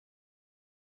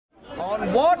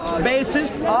what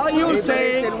basis are you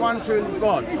saying? In one true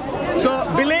God. So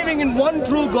believing in one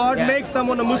true God makes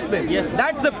someone a Muslim. Yes.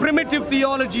 That's the primitive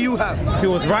theology you have. He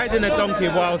was riding a donkey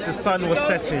whilst the sun was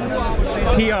setting.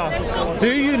 He asked,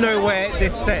 "Do you know where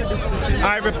this sets?"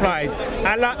 I replied,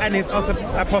 "Allah and his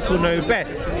apostle know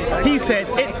best." He said,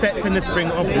 "It sets in the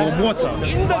spring of warm water."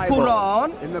 In the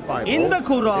Quran, In the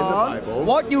Bible,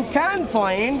 what you can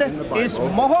find is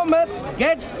Muhammad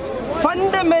gets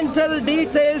fundamental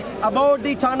details about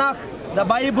the Tanakh, the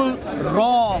Bible,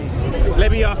 wrong.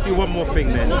 Let me ask you one more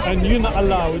thing then. And you're not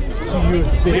allowed to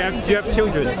use this. Do you have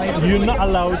children? You're not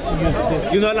allowed to use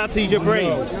this. You're not allowed to use your brain.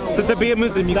 No. So to be a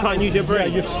Muslim, you can't use your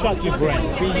brain. Yeah, you shut your brain.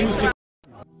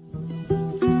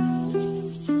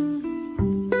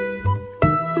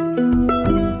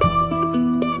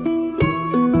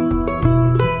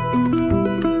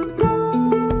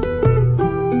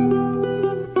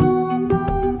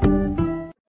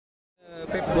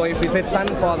 Paperboy, if we said Son,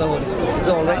 Father, Holy Spirit, is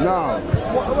that all right? No.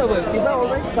 Is that all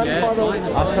right? Son, Father, Holy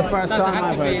Spirit. That's the first time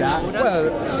I've heard that.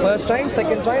 Well, first time,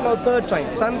 second time, or third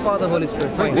time. Son, Father, Holy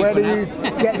Spirit. Fine. Where do you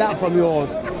get that from your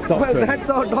doctrine? Well, that's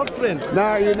our doctrine.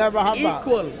 No, you never have that.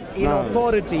 Equal in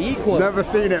authority, equal. Never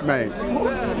seen it, mate.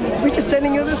 We're just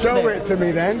telling you this Show today. it to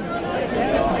me then.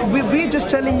 We're just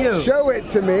telling you. Show it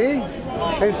to me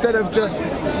instead of just.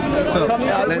 So,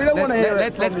 we don't want to hear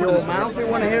it from your mouth. We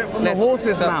want to hear it from the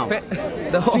horse's mouth.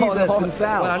 Jesus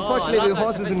himself. Well, unfortunately, the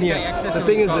horse isn't here. The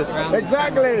thing is this.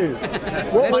 Exactly.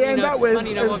 What we end up with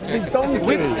is the donkey.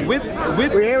 We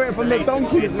hear it from the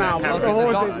donkey's mouth, not the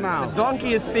horse's mouth. The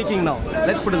donkey is speaking now.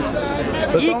 Let's put it this way.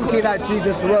 The donkey that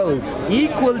Jesus rode.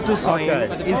 Equal to sign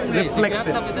is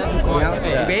reflexive.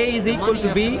 If A is equal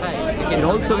to B, it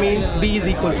also means B is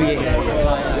equal to A.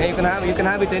 You can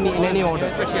have it in any order.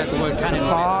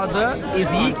 Father is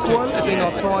equal in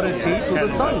authority to the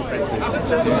Son.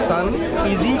 The Son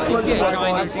is equal in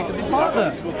authority to the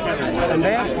Father. And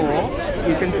therefore,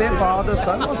 you can say Father,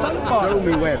 Son, or Son, Father. Show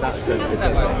me where that says.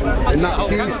 In that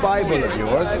huge Bible of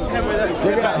yours.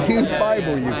 Look at that huge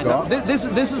Bible you've got.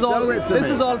 This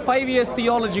is all 5 years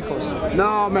theology course.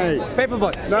 No, mate.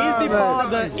 Paperboy, is the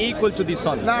Father equal to the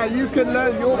Son? Now you can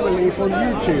learn your belief on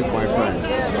YouTube, my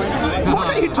friend. What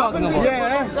are you talking about?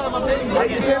 Yeah,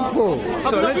 it's simple.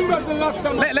 So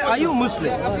are you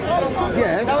Muslim?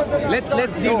 Yes.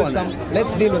 Let's deal with some.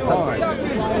 Let's deal with some.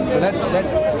 So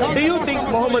let's. Do you think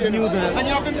Muhammad knew the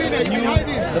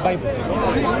Bible?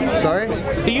 Sorry.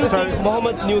 Do you think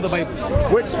Muhammad knew the Bible?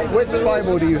 Which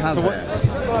Bible do you have there?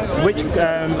 Which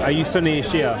are you Sunni or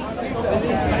Shia?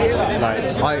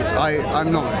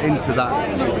 I'm not into that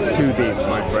too deep,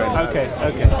 my friend. Okay.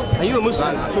 Are you a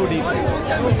Muslim? Too deep.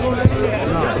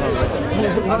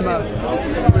 I'm not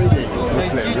really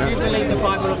Muslim. Do you believe the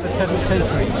Bible of the 7th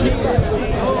century?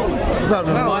 The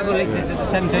Bible existed in the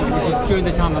 7th century, which is during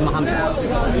the time of Muhammad.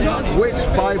 Which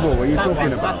Bible are you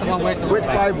talking about? That's the one we're talking Which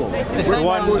about.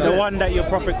 Bible? The one that your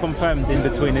prophet confirmed in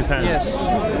between his hands. Yes.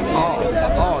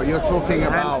 Oh, you're talking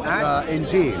about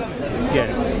Injil.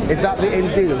 Yes. Is that the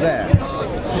Injil there?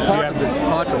 Part of this.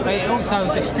 But also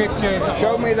the scriptures.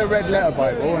 Show me the red letter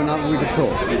Bible and we can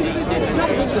talk.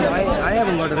 I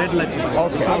haven't got a red letter. Okay.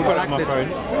 I've got it on my phone.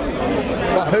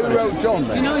 But who wrote John Do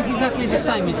you then? know it's exactly the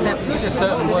same, except it's just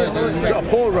certain words.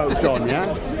 Paul wrote John,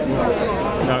 yeah?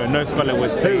 No scholar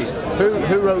would say.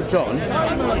 Who wrote John?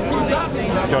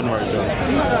 John wrote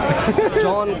John.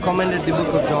 John commended the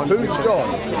book of John. Who's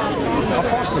John?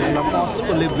 An apostle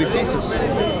who lived with Jesus.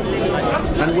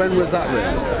 And when was that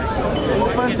written? In the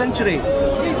 1st century.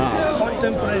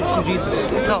 Contemporary to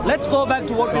Jesus. Now, let's go back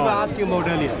to what we were asking about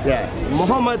earlier. Yeah.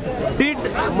 Did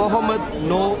Muhammad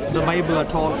know the Bible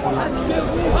at all or not?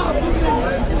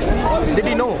 Did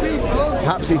he know?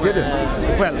 Perhaps he didn't.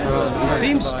 Well, it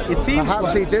seems.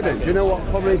 Perhaps he didn't. Do you know what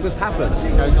probably just happened?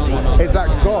 Is that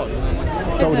God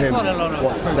told him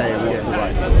what to say and what to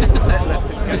write.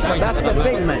 That's the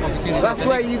thing, mate. That's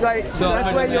where you guys.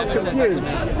 That's where you're confused.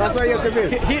 That's where you're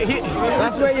confused.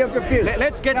 That's where you're confused.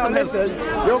 Let's get some. Listen,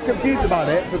 you're confused about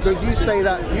it because you say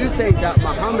that you think that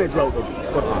Muhammad wrote the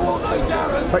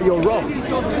Quran, but you're wrong.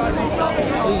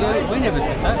 We never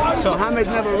said that. So Muhammad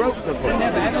never wrote the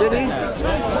Quran, did he?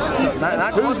 So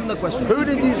that wasn't the question. Who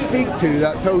did you speak to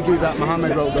that told you that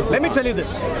Muhammad wrote the Quran? Let me tell you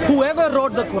this. Whoever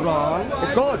wrote the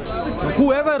Quran, God.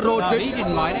 Whoever wrote it, he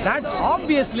didn't write it. That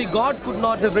obviously God could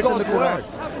not have written the Quran.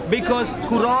 Because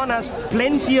Quran has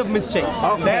plenty of mistakes.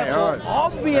 Okay, therefore,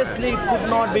 obviously it could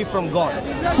not be from God.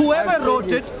 Whoever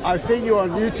wrote it... I've seen you on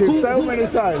YouTube so many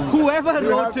times. Whoever you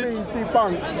wrote have it... been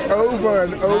debunked over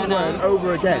and over and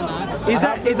over again.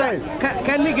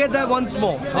 Can we get that once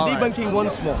more? The debunking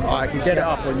once more. I can get it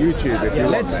up on YouTube if you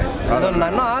want. No,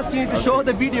 I'm not asking you to show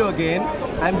the video again.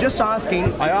 I'm just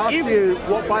asking. I asked you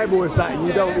what Bible is that, and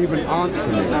you don't even answer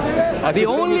me. The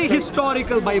only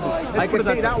historical Bible. I can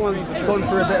see that one's gone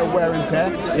through a bit of wear and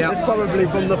tear. Yeah. It's probably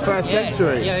from the 1st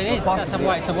century. Yeah, it is. That's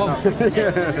why it's a woman.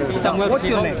 What's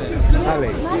your name?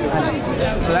 Ali.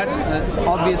 So that's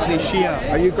obviously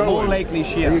Shia. Are you going? More likely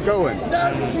Shia. Are you going?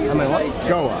 Am I what?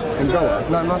 Goa. In Goa.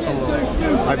 No, I'm not from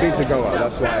Goa. I've been to Goa,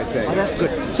 that's what I say. Oh, that's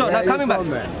good. So now coming back.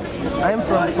 I'm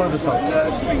from further south.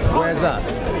 Where's that?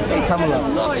 Tamil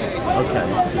Nadu.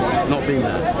 Okay. Not been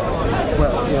there.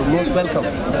 Well, you're most welcome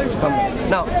to come.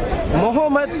 Now,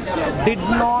 Muhammad did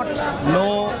not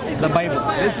know the Bible.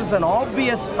 This is an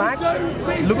obvious fact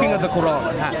looking at the Quran.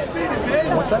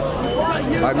 What's that?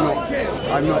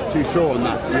 I'm not too sure on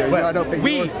that. Well, I don't think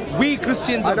we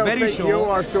Christians are very sure. You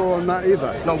are sure on that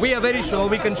either. No, we are very sure.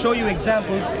 We can show you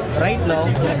examples right now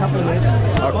in a couple of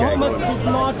minutes. Okay, Muhammad did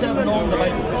not have known the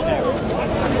Bible.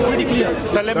 It's pretty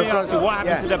clear. So let me ask you, what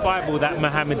happened to the Bible that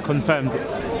Muhammad confirmed it?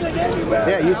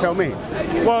 Yeah, you tell me.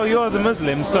 Well, you're the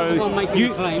Muslim, so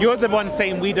you're the one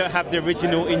saying we don't have the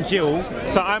original Injil.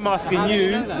 So I'm asking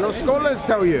you. Your scholars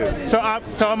tell you. So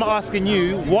I'm asking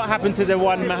you, what happened to the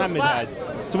one Muhammad had?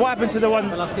 So what happened to the one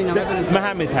that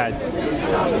Muhammad had?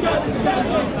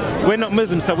 We're not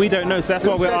Muslims, so we don't know. So that's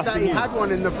why we're asking that he you. had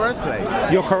one in the first place.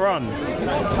 Your Quran.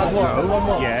 Had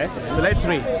what? Yes. So let's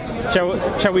read.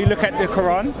 Shall we look at the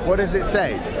Quran? What does it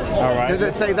say? All right. Does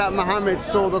it say that Muhammad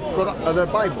saw the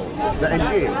Bible, the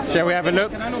Injil? Shall we have a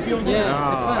look?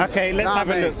 Yeah. Okay, let's have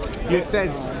a look. It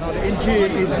says Injil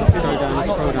is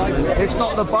it's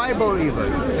not the Bible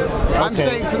even. I'm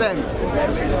saying to them.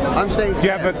 Do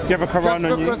you have a Quran just on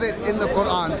you? because it's in the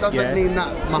Quran doesn't mean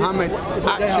that Muhammad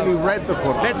actually read the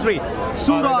Quran. Let's read.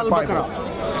 Surah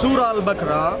Al-Baqarah. Surah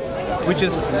Al-Baqarah, which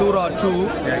is Surah 2,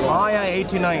 Ayah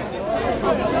 89.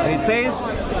 And it says,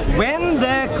 when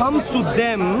there comes to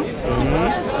them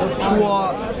who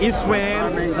are Israel,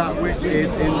 That which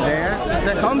is in there.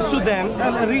 comes to them,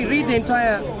 read the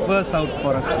entire verse out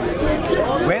for us, please.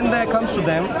 When there comes to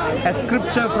them a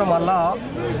scripture from Allah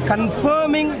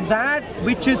confirming that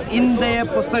which is in their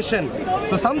possession.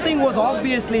 So something was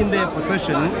obviously in their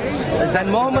possession,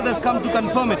 then Muhammad has come to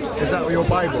confirm it. Is that your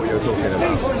Bible you're talking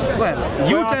about? Well,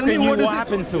 you tell me what is it.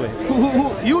 happened to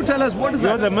it. You tell us what is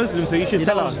You're that. the Muslim, so you should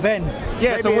tell us. Ben.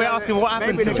 Yeah, so we're asking what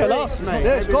happened to it. Tell us, mate.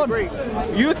 Yeah, it's gone.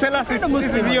 You tell us this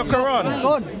is your Quran.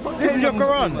 Gone. This is your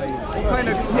Quran.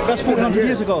 That's 400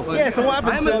 years ago. Yeah, so what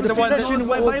happened to the one that knows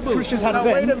my Bible. Christians had Now,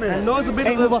 then. wait a minute. And knows a bit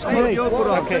Ain't with us about today. your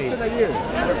Quran. Okay.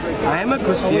 I am a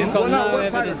Christian. We've got no what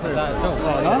evidence type of that at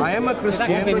all. I am a Christian That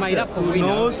can be made up for who we know.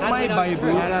 knows my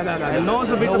Bible and knows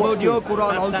a bit about your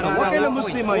Quran also. What kind of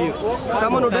Muslim are you?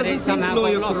 Someone who doesn't seem to know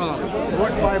your Quran.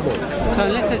 What Bible? So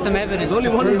unless there's some evidence There's only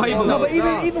to one prove Bible. it's No, not-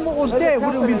 but even what was there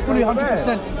wouldn't have been fully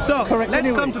 100%. So correct let's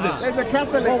anyway. come to this. There's a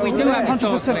Catholic. Well, we do have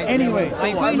 100% anyway. I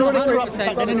agree, not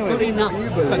 100%, but good enough.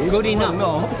 But good enough.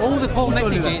 No. All the core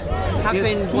messages have Yes,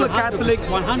 been to a Catholic,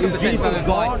 100% is Jesus verified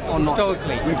God or not?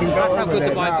 historically. We can go That's how over good the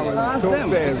there Bible now is. Ask and them. talk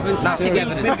to It's him. fantastic We'll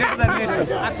evidence. get to that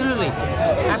later. Absolutely.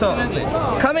 So,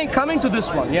 Absolutely. coming to this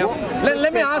one, yeah.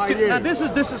 Let me ask you. This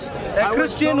is a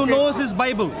Christian who knows his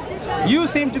Bible. You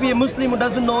seem to be a Muslim who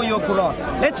doesn't know your Quran.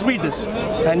 Let's read this,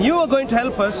 and you are going to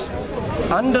help us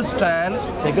understand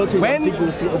when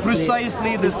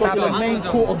precisely this The happened. main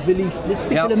court of belief. Let's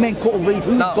stick Yeah. to the main court of belief.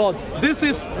 Who's Now, God? this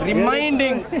is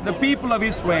reminding the people of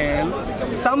Israel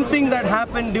something that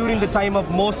happened during the time of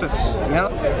Moses. Yeah?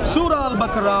 Surah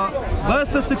Al-Baqarah,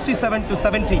 verses 67 to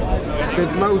 70.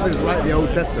 Because Moses wrote the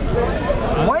Old Testament.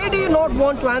 Why do you not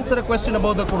want to answer a question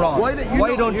about the Quran?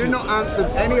 Why don't you you? not answered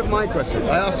any of my questions?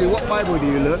 I asked you what Bible do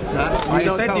you look at? You I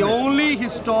don't said tell the me. only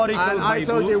historical And I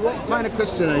told you Bible. what kind of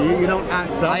Christian are you? You don't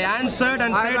answer. I answered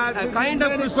and I've said a answered kind of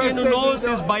many Christian who questions, knows you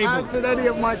his don't Bible. Answered any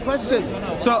of my questions.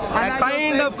 So And a now you're kind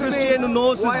saying of to me, Christian who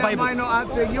knows his why Bible. am I not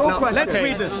answering your Now, question? let's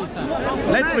read this.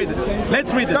 Let's read this.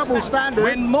 Let's read this. Double standard.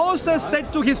 When Moses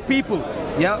said to his people,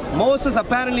 yeah, Moses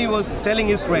apparently was telling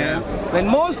Israel, when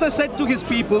Moses said to his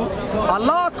people,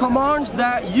 Allah commands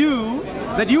that you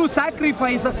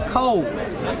sacrifice a cow.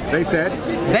 They said,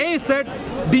 They said,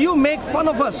 do you make fun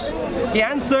of us? He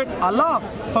answered, Allah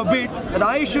forbid that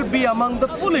I should be among the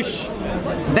foolish.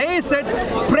 They said,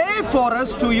 pray for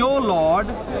us to your Lord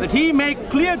that he make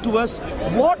clear to us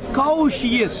what cow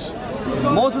she is.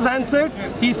 Moses answered,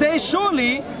 he says,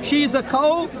 surely she is a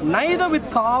cow, neither with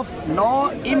calf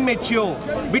nor immature,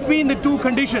 between the two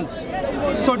conditions.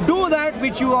 So do that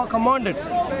which you are commanded.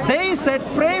 They said,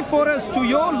 pray for us to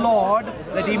your Lord,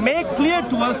 that he make clear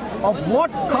to us of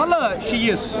what color she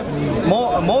is.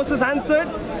 Moses answered,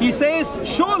 he says,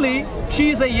 surely she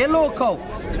is a yellow cow.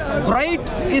 Bright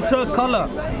is her color,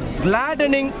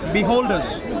 gladdening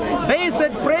beholders. They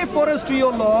said, pray for us to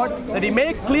your Lord, that he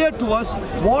make clear to us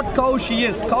what cow she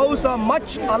is. Cows are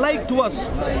much alike to us,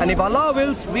 and if Allah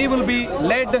wills, we will be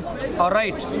led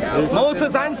aright.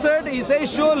 Moses answered, he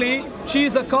says, surely she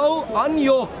is a cow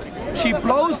unyoked. She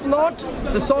plows not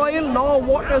the soil, nor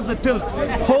waters the tilth,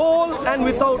 whole and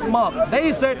without mark.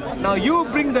 They said, now you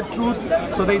bring the truth.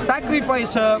 So they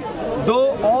sacrificed her,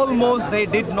 though almost they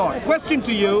did not. Question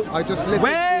to you, I just listened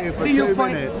where to you for do you 2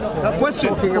 find minutes question?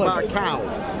 talking about a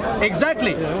cow.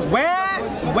 Exactly.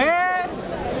 Where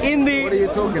in the... What are you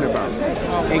talking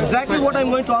about? Exactly what I'm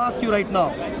going to ask you right now.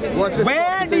 What's this Where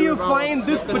got to do do you with find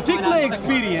this particular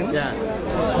experience?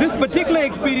 This particular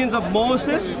experience of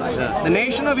Moses, the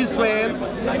nation of Israel,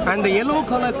 and the yellow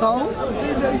color cow,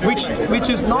 which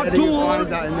is not too old.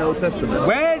 That in the Old Testament?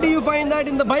 Where do you find that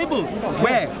in the Bible?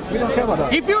 Where? We don't care about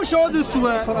that. If you show this to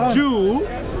a Jew,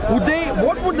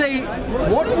 what would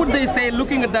they say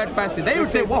looking at that passage? They would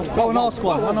say, "Wow, Go and ask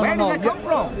one. where did that come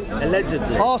from?"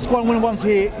 Allegedly. Ask one when one's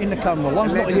here in the camera.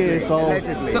 One's not here, so...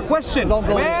 Allegedly. So question, Don't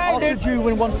go. where Ask the did Jew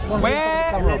when one's here in front of the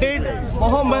Where camera. did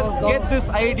Muhammad get this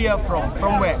idea from?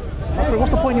 From where?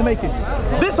 What's the point you're making?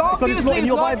 This obviously it's not in is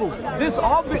your not. Bible. This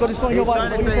Because it's not in your Bible.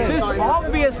 What are you saying? This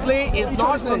obviously is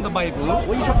not from the Bible.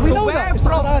 We So know where that. It's the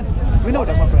from? Quran. We know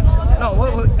that, my friend. No,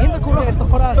 in the Quran. Yeah, it's the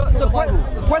Quran. So It's the the Bible.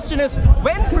 question is,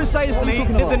 when precisely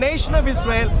talking did the about? nation of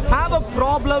Israel have a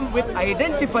problem with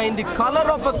identifying the color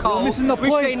of a cow, Missing the which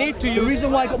point. they need to The use?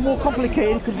 reason why it got more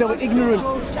complicated because they were ignorant.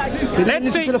 They didn't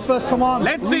listen to the first command.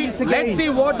 Let's see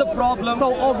what the problem.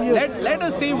 So obvious. Let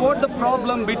us see what the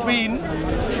problem between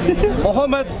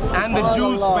Muhammad and the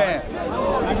Jews were.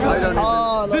 I don't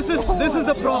know. This is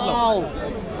the problem. Wow.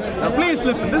 Now please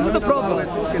listen. This is the We're problem.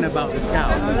 talking about this cow.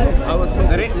 I was talking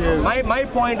to you. My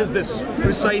point is this The point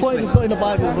precisely. is not in the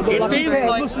Bible. But It like seems you said,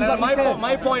 like Muslims don't care.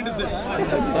 my point is this.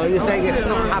 So you're saying it's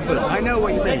not happened. I know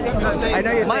what you mean. I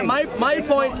know you're saying My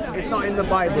point. it's not in the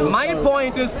Bible. My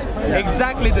point is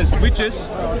exactly this, which is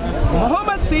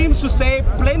Muhammad seems to say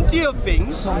plenty of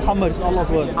things Muhammad is Allah's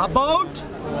word. about.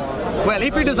 Well,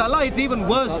 if it is Allah, it's even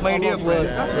worse, my dear friend.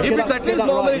 If it's at least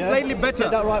Muhammad, it's slightly better.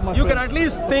 You can at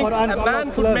least think a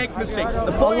man could make mistakes.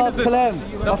 The point is this.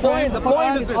 The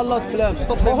point is this. Allah's kalam.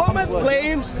 Stop saying Muhammad Muhammad's word.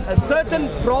 claims a certain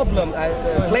problem,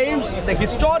 claims the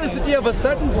historicity of a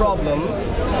certain problem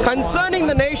concerning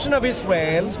the nation of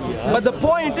Israel. But the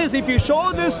point is, if you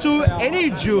show this to any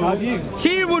Jew,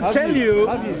 he would tell you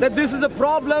that this is a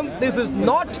problem. This is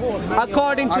not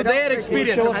according to their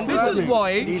experience, and this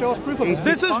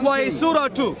is why Surah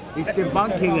 2. He's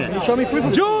debunking it. Show me proof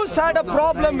of it. Jews had a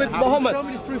problem with Muhammad. Show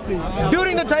me this proof, please.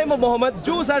 During the time of Muhammad,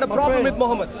 Jews had a problem with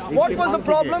Muhammad. What was the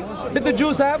problem did the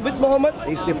Jews have with Muhammad?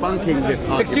 He's debunking this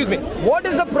argument. Excuse me. What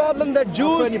is the problem that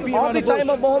Jews You beat of around the the bush. time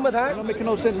of Muhammad You're had? not making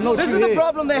no sense. No This is true the here.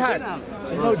 problem they had.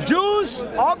 Jews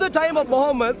of the time of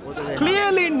Muhammad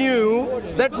clearly knew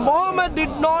that Muhammad did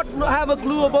not have a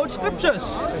clue about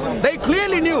scriptures. They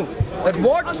clearly knew that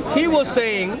what he was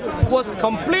saying was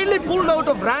completely pulled out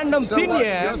of random thin what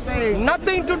air, you're saying-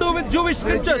 nothing to do with Jewish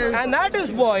scriptures, Jews- and that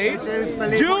is why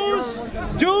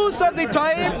Jews at the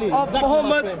time of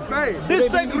Muhammad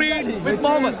disagreed with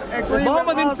Muhammad.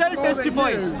 Muhammad himself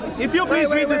testifies. If you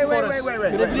please read this for us.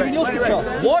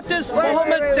 What is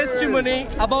Muhammad's testimony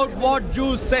about what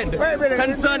Jews said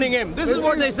concerning him? This is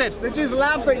what they said. They just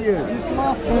laugh at you.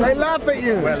 They laugh at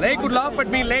you. Well, they could laugh at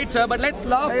me later, but let's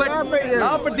laugh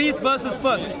at these verses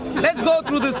first. Let's go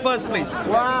through this first, please.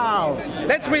 Wow.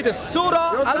 Let's read this.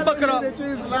 Surah You're telling me Al-Baqarah. the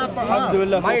Jews laugh at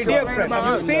us. My dear friend,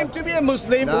 you seem to be a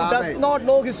Muslim who does not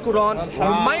know his Quran.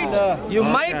 You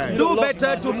might do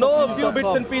better to know a few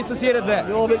bits and pieces here and there.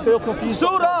 You're a bit confused.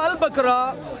 Surah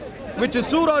Al-Baqarah, which is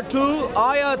Surah 2,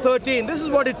 Ayah 13. This is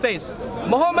what it says.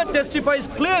 Muhammad testifies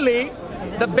clearly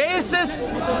the basis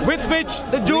with which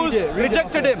the Jews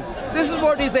rejected him. This is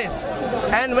what he says.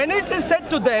 And when it is said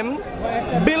to them,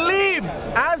 believe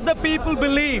as the people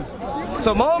believe.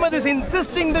 So Muhammad is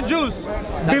insisting the Jews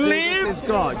believe. This is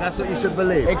God. That's what you should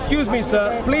believe. Excuse me,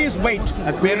 sir. Please wait.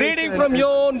 We're reading from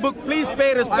your own book. Please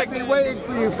pay I've respect. been waiting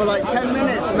for you for like 10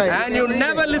 minutes, mate. And you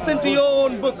never listen to your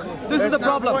own book. This is the There's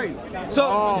no problem. point. So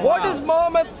what is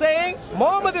Muhammad saying?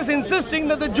 Muhammad is insisting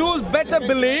that the Jews better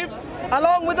believe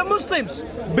along with the Muslims.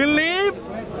 Believe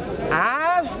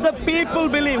as as the people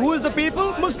believe. Who is the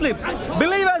people? Muslims.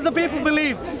 Believe as the people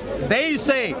believe. They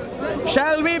say,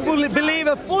 shall we believe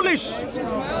a foolish?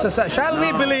 So, shall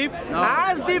we believe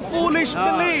as the foolish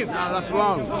believe? No, that's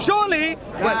wrong. Surely,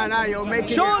 No, you're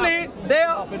making surely it up. they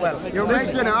are. Well, You're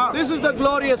making it up. This is the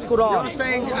glorious Quran.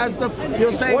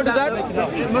 You're saying What is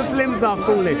that? Muslims are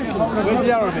foolish. Where's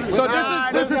the Arabic? So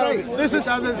It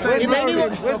doesn't say if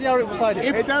anyone, Where's the Arabic beside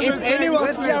it? It doesn't say anyone-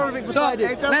 Where's the Arabic beside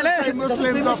it? It doesn't say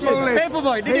Muslims are foolish.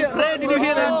 Paperboy, did you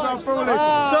hear that? Muslims are foolish.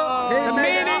 So the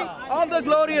meaning of the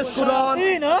glorious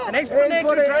Quran, an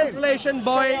explanatory translation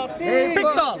by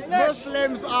Pictal.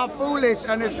 Muslims are foolish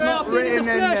and it's not written in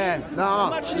there.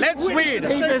 No. Let's read.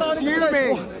 He's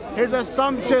assuming his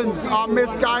assumptions are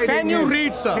misguided. Can you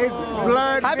read, sir? His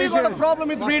blurred Have you got a problem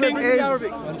with reading?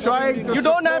 is trying to You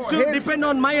don't have support to his- depend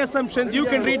on my assumptions. You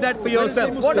can read that for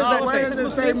yourself. What does No, that where say? does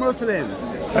it say Muslim?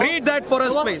 Read that for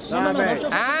us, please.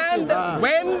 And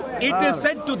when it is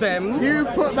said to them, You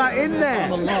put that in there.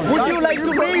 would you like to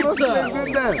put read, Muslims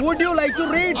in there. sir? Would you like to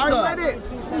read, I sir? read it.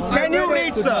 Can you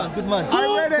read, sir? Good man. I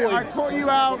read it. I caught you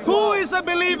out. Who is a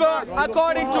believer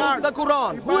according to the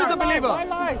Quran? Who is a believer?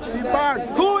 You bad.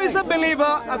 Who is a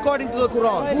believer according to the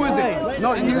Quran? Who is it?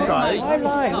 Not you guys.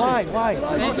 Why?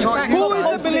 Who is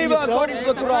a believer according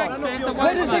to the Quran?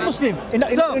 Where does it say Muslim?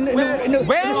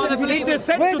 When it is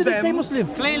said Where to does it say them, Muslim?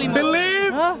 Clearly,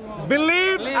 believe, Huh?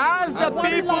 believe as the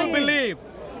people believe.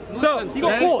 So, He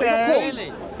got caught.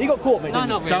 Really? He got caught, mate. No,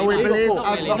 not really. Shall we He got believe?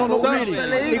 caught, really. No, not So-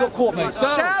 really. He got caught, mate.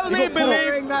 shall we believe?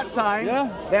 During that time, Yeah.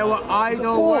 there were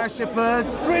idol Caught.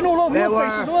 worshippers. Written all over There your face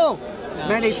were as well.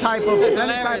 many type of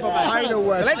idol So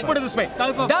worship. let's put it this way.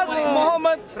 Go for Does it.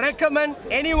 Muhammad recommend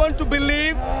anyone to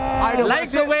believe Idol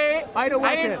like the worship? way Idol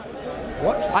worship.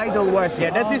 What? Idol worship. Yeah,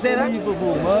 does he say that?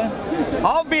 Unbelievable, man.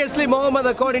 Obviously, Muhammad,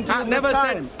 according to you, At the never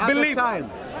time, said at the believe. time.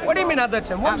 What do you mean at that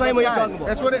time? What At time the are you time. talking about?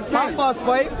 That's what it says.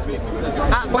 5:05?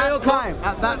 At 5 that o'clock? time.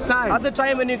 At that time. At the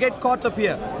time when you get caught up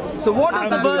here. So what does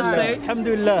the verse say?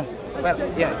 Alhamdulillah. Well,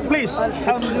 yeah, please.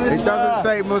 It doesn't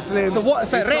say Muslims. So what-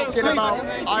 say, It's Ray, talking please. about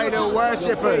idol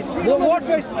worshippers.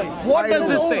 What does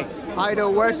this say?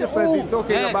 Idol worshippers. He's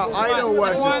talking Yes, about right. idol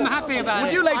That's why I'm worship. happy about Would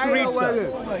it. you like to read, Idol sir?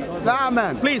 worship. Nah,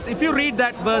 man. Please, if you read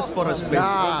that verse for us, please.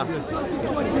 Nah.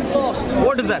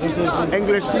 What is that?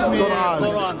 English Quran.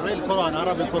 Quran, real Quran,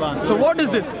 Arabic Quran. So what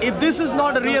is this? If this is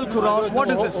not a real Quran, what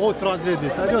is this? Who translate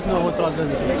this? I don't know who translate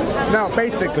this. No,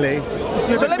 basically.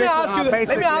 So let me ask you. Let me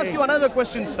Basically, ask you another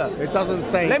question, sir. It doesn't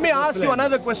say. Let me ask you Muslim.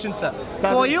 another question, sir.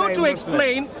 Doesn't For you say to Muslim.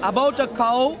 explain about a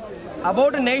cow,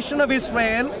 about a nation of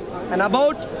Israel, and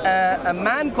about a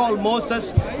man called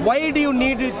Moses, why do you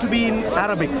need it to be in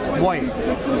Arabic? Why?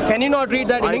 Can you not read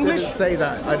that in I English? didn't say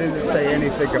that. I didn't say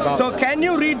anything about So can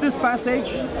you read this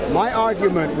passage? my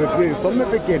argument with you from the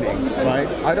beginning, right?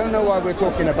 I don't know why we're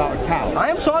talking about a cow. I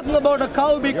am talking about a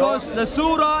cow because the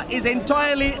surah is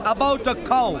entirely about a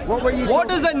cow. What were you What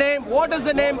talking- is the name? What does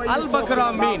the name What were you Al-Baqarah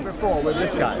talking about mean? before with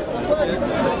this guy?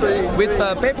 With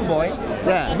Paperboy,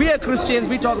 Yeah. we are Christians,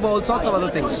 we talk about all sorts of other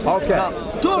things. Okay. Now,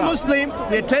 to a Muslim,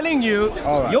 we are telling you,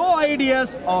 All right. your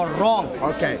ideas are wrong.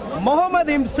 Okay. Muhammad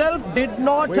himself did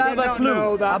not We have did a not clue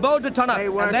know that about the They Tanakh,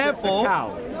 and worshipped therefore, the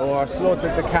cow or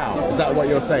slaughtered the cow. Is that what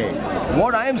you're saying?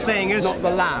 what I am saying is, Not the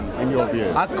lamb, in your view.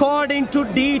 according to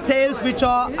details which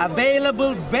are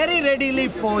available very readily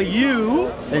for you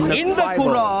In the Bible.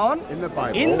 Quran, In the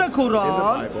Bible. in the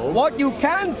Quran, In the Bible. what you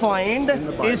can find In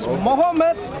the is Bible.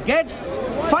 Muhammad gets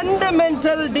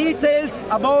fundamental details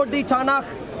about the Tanakh,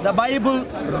 the Bible,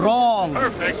 wrong.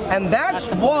 And that's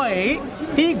why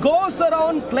he goes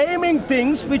around claiming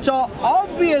things which are What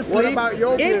obviously about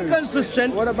your views?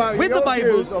 inconsistent What about with your the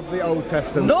Bible. views of the Old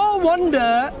Testament? No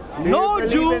wonder Do you no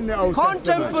believe Jew in the Old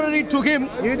contemporary to him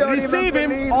You don't even receive him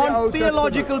believe the on Old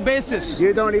theological basis.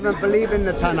 You don't even believe in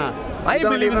the Tanakh. I You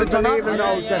don't believe in even the Tanakh. believe in the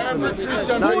Old Testament.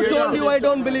 No, Who told don't. you I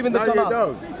don't believe in the No, Tanakh? you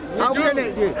don't. How can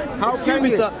it? How Excuse can me,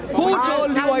 you? sir. Who How told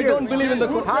you can I don't believe in the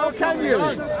Quran? How can you?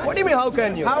 What do you mean, how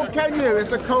can you? How can you?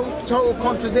 It's a total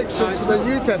contradiction to the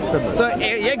New Testament. So,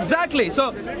 exactly.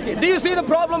 So, do you see the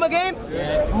problem again?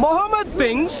 Muhammad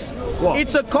thinks What?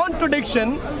 it's a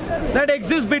contradiction that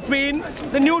exists between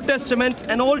the New Testament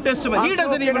and Old Testament. He I'm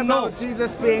doesn't talking even know. about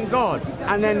Jesus being God,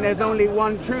 and then there's only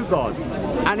one true God.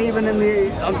 And even in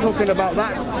the, I'm talking about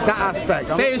that aspect.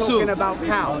 I'm Say not so. talking about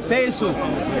cows. Say so.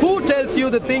 Who tells you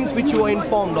the things which you are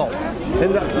informed of?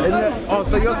 Oh,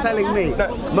 so you're telling me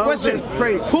Moses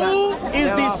preached Who that is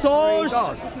there the are three source?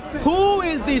 gods? Who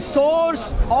is the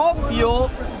source of your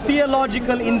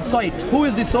theological insight? Who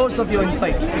is the source of your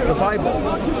insight? The Bible.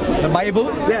 The Bible?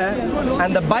 Yeah.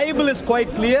 And the Bible is quite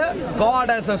clear. God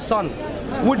as a son.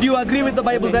 Would you agree with the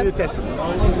Bible In the New then? Testament.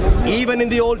 Even in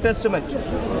the Old Testament,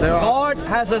 God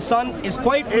has a son is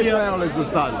quite clear. Israel is the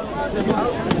son.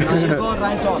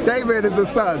 David is the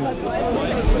son.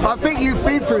 I think you've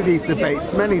been through these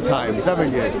debates many times,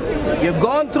 haven't you? You've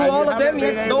gone through And all you of them, haven't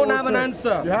yet been don't able have an to-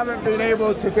 answer. You haven't been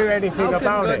able to do anything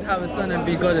about it. have a son and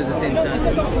be good at the same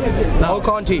time? How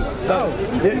can't he?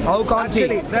 How can't he?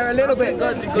 Actually, they're a little bit.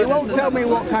 You won't tell me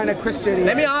what kind of Christian he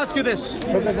Let me is, ask you this.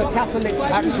 because the Catholics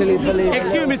actually believe.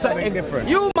 Excuse me, sir. something different.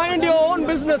 You mind your own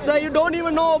business, sir. You don't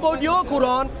even know about your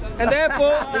Quran, and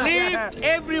therefore leave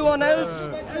everyone else.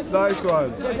 Nice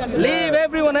one. Leave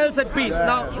everyone else at peace.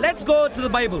 Now let's go to the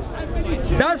Bible.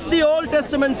 Does the Old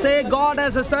Testament say God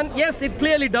has a son? Yes, it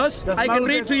clearly does. Does I can Moses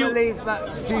read to you. believe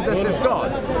that Jesus is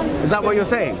God? Is that what you're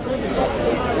saying?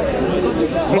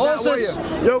 Moses.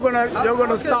 You're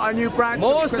gonna start a new branch of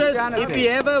Moses, Christianity. if he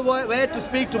ever were to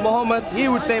speak to Muhammad, he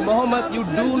would say, Muhammad, you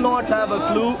do not have a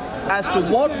clue as to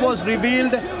what was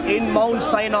revealed in Mount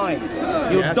Sinai.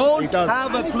 You Yes, he don't does.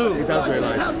 have a clue. He does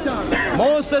realize.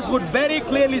 Moses would very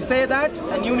clearly say that,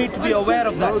 and you need to be aware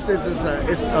of that. Moses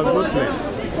is a Muslim.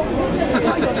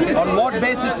 On what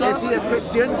basis, sir? Is he a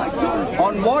Christian?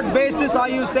 On what basis are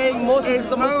you saying Moses Is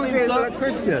is a Muslim, Moses sir? a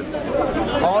Christian?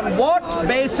 On what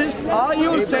basis are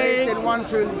you He saying? believes in one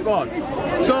true God.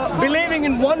 So believing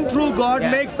in one true God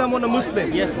Yeah. makes someone a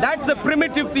Muslim. Yes. That's the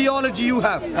primitive theology you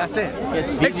have. That's it.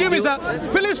 Excuse me, sir.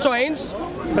 Philistines.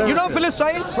 You know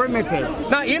Philistines? Primitive.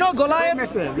 Now you know Goliath.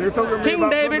 Primitive. You're talking to me King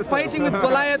about David primitive. fighting with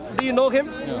Goliath. Do you know him?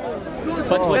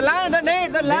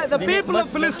 The people of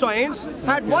Philistines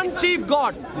had one chief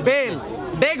god, Baal,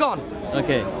 Dagon.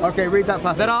 Okay. Okay, read that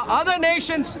passage. There are other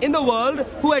nations in the world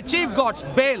who had chief gods,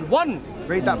 Baal, one.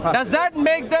 Read that passage. Does that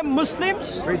make them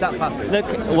Muslims? Read that passage. Look,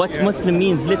 what Muslim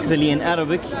means literally in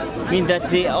Arabic means that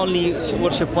they only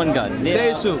worship one God.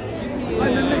 Say so.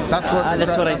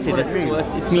 That's what I say. That's it means. what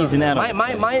it means in Arabic.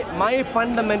 My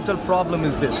fundamental problem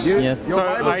is this. Yes. Your So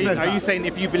Bible are says you that. saying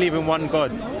if you believe in one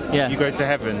God, Yeah. you go to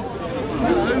heaven?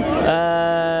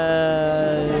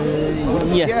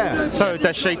 Yeah. Yeah. So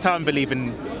does Shaitan believe in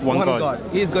one God?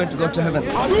 He is going to go to heaven.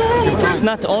 It's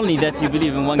not only that you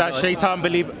believe in one Does God. Shaitan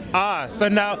believe? So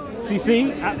now, so you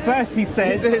see, at first he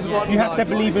says says one you have God. to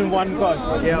believe in one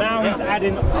God. Yeah. Now he's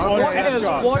adding on What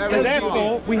extra. else? What So else?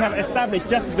 therefore, we have established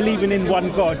just believing in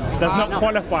one God does not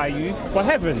qualify you for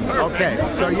heaven. Okay,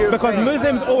 so you Because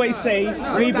Muslims always say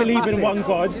we that believe in passage. one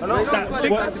God. That's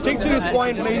what, Stick to his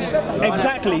point, please.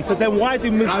 exactly. So then why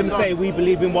do Muslims say we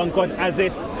believe in one God as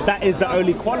if that is the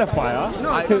only qualifier?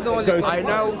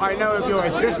 I know of your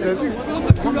existence,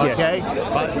 okay,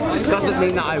 but it doesn't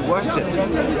mean that I worship.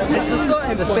 It's the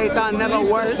starting The Shaitan never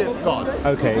worshipped God.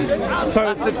 Okay. So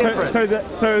That's the difference. so the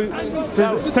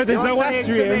you're saying to me-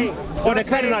 Zoroastrians or the you're saying-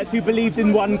 Canaanites who believed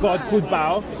in one God would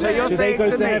bow. So you're do they saying go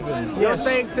to to me, heaven? you're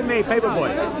saying to me,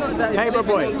 Paperboy,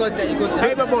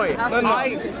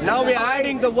 Paperboy, Now we're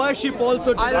adding the worship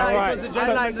also to I that. like- Right. because the I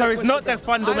gender- like- So it's not the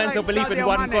fundamental I like belief in Sadio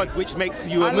one Mane. God which makes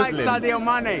you a I like Muslim. Sadio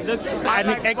Mane.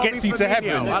 And it gets you to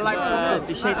heaven. I like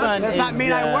the Shaitan Does that is,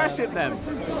 mean I worship them?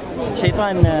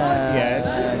 Shaitan.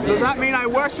 Yes. Does that mean I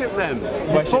worship them?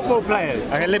 The football players.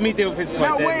 Okay, let me deal with his point.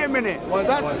 Now then. wait a minute.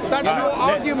 That's your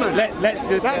argument. Let's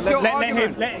just That's your let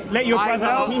argument. him let your I brother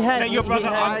know- He had- let your brother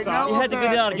he had- answer. I know He had a good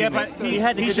of their argument. Yeah, but existence. He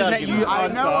had a good should let argument. you I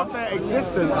know of answer. their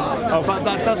existence, but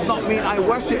that does not mean I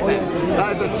worship them.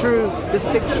 That is a true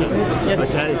distinction. Yes.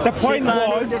 Okay. The point Shaitan-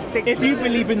 was, if you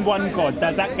believe in one God,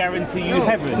 does that guarantee you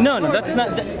heaven? No, that's not.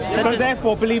 So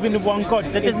therefore, believing in one God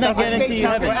That does not doesn't guarantee you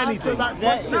count heaven. for Answer anything. that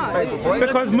question, Paperboy.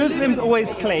 Because Muslims always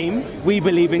claim we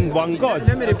believe in one God.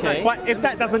 Okay. But if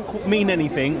that doesn't mean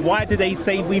anything, why do they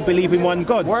say we believe in one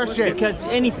God? Worship. Because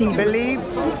anything. Believe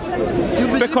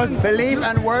Because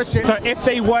and worship. so if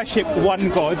they worship one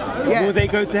God, Yeah. will they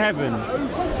go to heaven?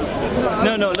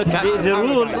 No, look. The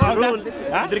rule Huh?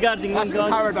 is regarding one That's the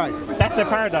God. paradise. That's the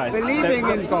paradise. Believing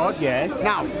in God. Yes.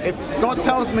 Now, if God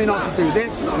tells me not to do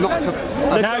this, not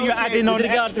to. Now you're adding on With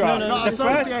regard- extra. no, no, no. The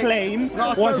first claim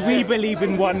was we believe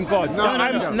in one God. No, So no,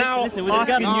 I'm no. now Listen, with regard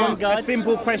asking to you one God- a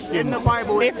simple question. In the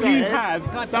Bible, it if you says,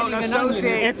 have, don't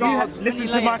associate if you God have, listen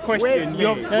to my with question. me.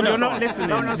 You're not listening.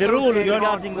 The rule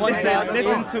regarding one God.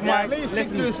 Listen to my Stick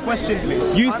to his question,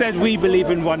 please. You said we believe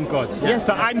in one God. Yes.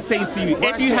 So I'm saying to you,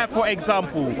 if you have, for example,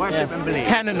 example, Worship and believe.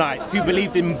 Canaanites who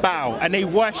believed in Baal and they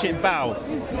worship Baal.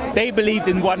 They believed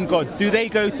in one God. Do they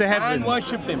go to heaven? And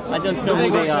worship them. I don't know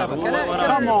who they are.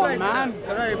 Come on, man.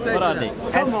 Can I reply What to are that?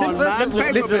 they? Come on,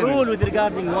 man. The rule with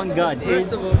regarding one God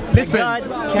is Listen, God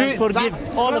can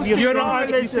forgive all of your you're sins not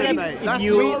Listen, mate. if That's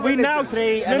you we now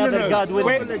pray no, another no. God with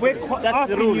We're That's the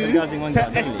asking rule you regarding one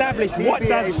God. to establish what does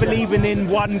Deviation. believing in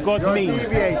one God You're mean.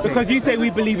 deviating. Because you say we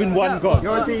believe in one God.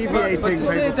 You're deviating, But to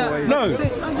say that, Paperboy. No.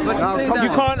 but to say You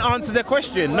that, can't answer the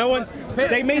question. No one.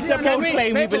 They made the bold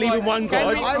claim we believe in one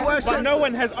God, but no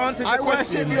one has answered the I worship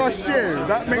question. your shoe.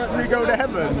 That makes me go to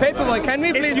heaven. Paperboy, can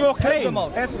we please It's your claim.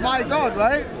 It's my God,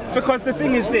 right? Because the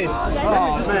thing is this.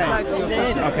 just reply to your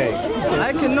question? Okay.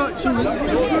 I cannot choose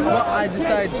what I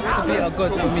decide to be a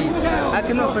god for me. I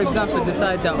cannot, for example,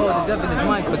 decide that, oh, the devil is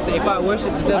my god. So if I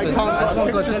worship the devil as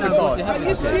one god, then I'll go to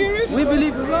heaven. We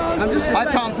believe. I'm just. I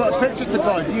can't put a picture to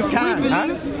God. You can.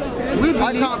 We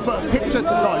I believe. can't put a picture to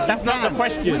God. That's not the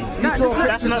question.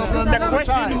 That's not the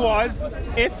question was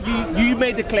if you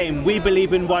made the claim we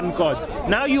believe in one God.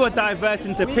 Now you are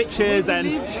diverting to pictures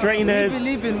and strainers. We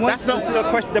believe in one That's not the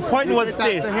question. The point was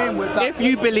this: if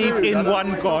you believe in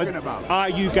one God, are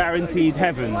you guaranteed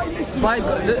heaven? By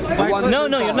God, No,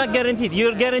 you're not guaranteed.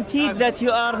 You're guaranteed that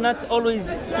you are not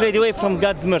always strayed away from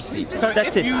God's mercy. So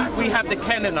That's if it. we have the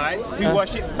Canaanites who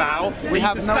worship Baal, they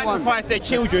have used to no one. sacrifice their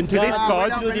children to this I God.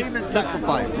 don't believe in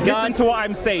sacrifice. Listen to what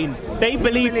I'm saying. They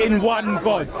believe in one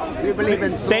God. You believe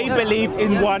in They soul. believe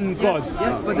in one God.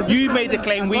 yes, but the You difference made the is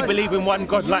claim we God believe in one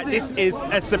God, like this is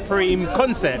a supreme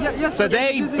concept. yes, So but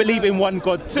they using believe in one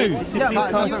God too. The supreme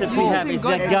concept we have is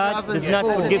that God does not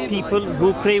forgive people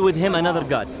who pray with Him another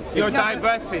God. You're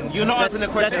diverting. You're not answering the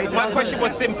question. My question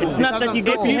was simple. It's not that you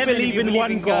get If to you heaven believe if you in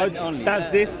one God, only.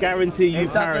 does this guarantee you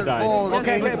It doesn't paradise? fall.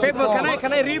 Okay, people,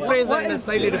 can I rephrase that in a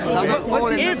slightly different way? Doesn't fall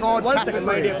in the God One second,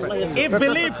 my dear category. friend. If Because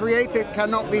belief, the created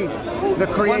cannot be the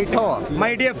creator.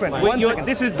 My dear friend, one second.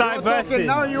 this is You're talking, diverting.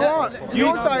 no, you aren't.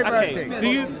 You're diverting.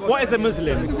 Okay. What is a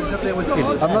Muslim?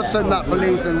 A Muslim that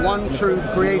believes in one true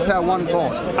creator, one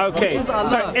God. Okay, Which is Allah.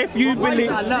 so if you What is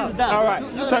believe, Allah? all right.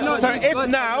 So cannot use if God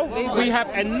now label. we have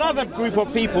another group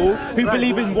of people who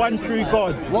believe in one true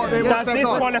God, What's does their this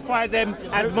God? qualify them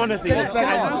as monotheists? Can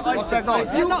I God? answer? What's their God?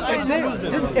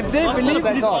 If they believe,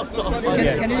 their God?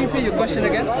 can you repeat your question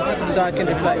again? So I can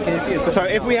reply. Can you repeat your question? So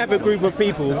if we have a group of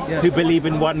people who believe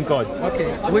in one God,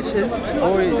 Okay, which is,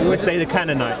 or let's say the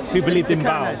Canaanites who believed in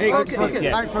Baal. Okay.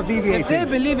 Yes. Thanks for If they deviating.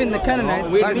 believe in the Canaanites,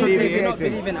 Thanks it for means they do not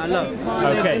deviating. believe in Allah.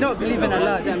 So if Okay. they don't believe in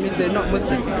Allah, that means they're not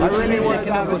Muslim. Which means they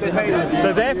cannot go to heaven.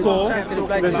 So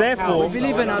therefore, We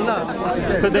believe in Allah.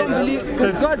 So We don't they- believe,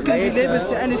 because God can be labeled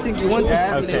to anything you want to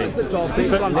be Okay. labeled to. This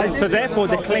is what I'm saying. So therefore,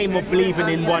 the claim of believing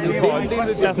in one God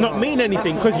does not mean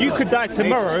anything because you could die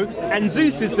tomorrow and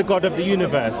Zeus is the God of the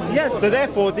universe. Yes. So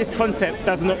therefore, this concept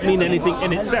does not mean anything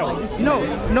in itself. No.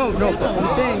 But I'm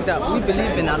saying that we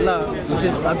believe in Allah, which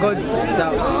is a God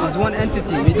that is one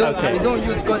entity. We don't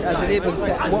use God as a label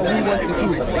to what we want to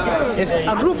choose. If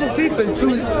a group of people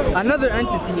choose another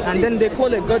entity and then they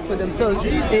call it God for themselves,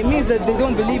 it means that they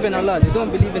don't believe in Allah. They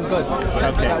don't believe in God.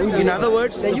 Okay. In other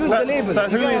words, they use the label. So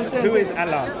You get what I'm saying? who is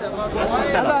Allah?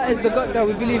 Allah is the God that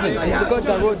we believe in. He's the God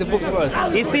that wrote the book for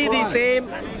us. Is he the same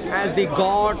as the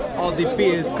God of the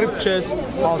scriptures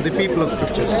of the people of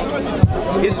scriptures?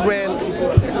 Israel,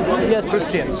 Yes,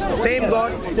 Christians, same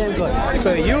God. same God.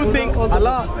 So you think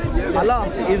Allah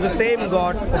is the same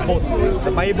God for both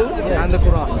the Bible and the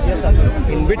Quran? Yes, I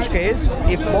do. In which case,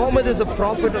 if Muhammad is a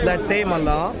prophet of that same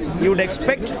Allah, you would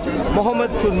expect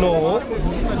Muhammad to know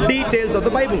details of the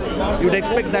Bible. You would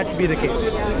expect that to be the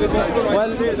case. Well,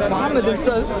 Muhammad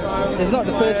himself is not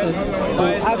the person who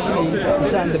actually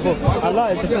designed the book.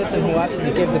 Allah is the person who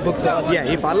actually gave the book to us. Yeah,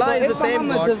 if Allah is if the same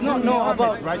Muhammad God, does not know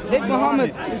about,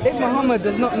 if Muhammad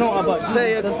does not know about,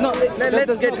 Say, does not.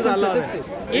 let's get to the Allah.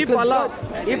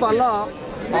 If Allah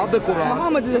of the Quran,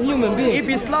 Muhammad is a human being. if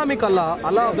Islamic Allah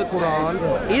of the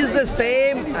Quran is the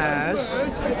same as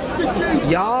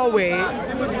Yahweh,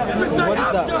 What's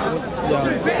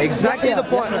that? exactly Yahya, the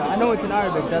point. Yahya. I know it's in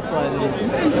Arabic, that's why.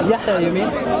 Yahya, you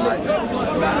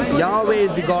mean? Yahweh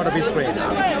is the God of Israel.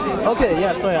 Okay,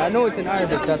 yeah, sorry. I know it's in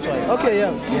Arabic, that's why. Okay,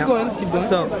 yeah. Keep going.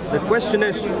 So the question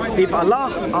is, if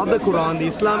Allah of the Quran, the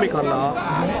Islamic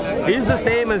Allah, is the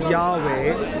same as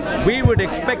Yahweh, we would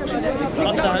expect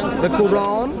the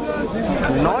Quran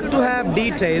Quran not to have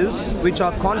details which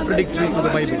are contradictory to the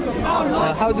Bible.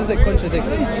 How does it contradict?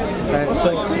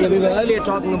 So we were earlier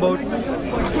talking about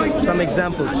some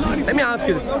examples. Let me ask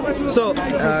you this. So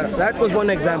that was one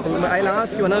example. I'll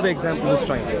ask you another example this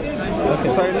time.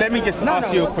 Okay. So let me just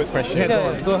ask you a quick question.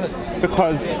 Yeah, go ahead.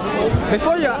 Because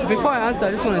before I answer,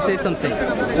 I just want to say something.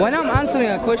 When I'm answering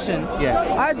a question,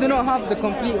 I do not have the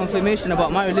complete information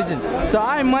about my religion. So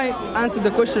I might answer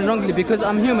the question wrongly because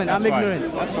I'm human, I'm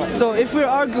ignorant. So if we're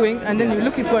arguing and then you're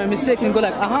looking for a mistake and go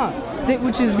like,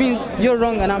 which means you're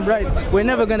wrong and I'm right, we're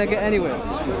never going to get anywhere.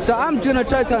 So I'm going to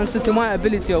try to answer to my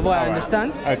ability of what I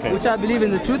understand, which I believe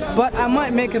in the truth, but I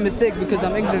might make a mistake because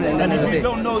I'm ignorant at the end of the day. If you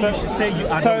don't know, you should say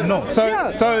I don't know.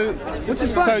 So, which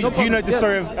is fine. So you know the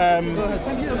story of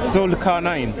Dhul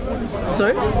Qarnayn?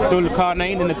 Sorry? Dhul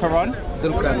Qarnayn in the Quran?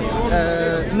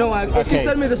 No, if you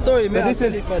tell me the story, so this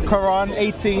is Quran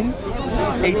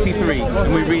 18:83,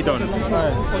 and we read on.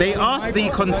 They asked thee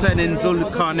concerning Dhul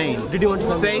Qarnayn. Did you want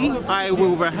to say, I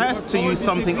will rehearse to you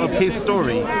something of his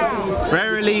story.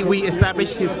 Verily, we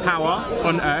established his power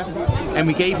on earth, and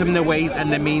we gave him the ways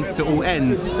and the means to all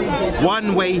ends.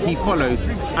 One way he followed,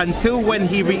 until when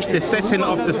he reached the setting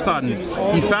of the sun,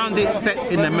 he found it set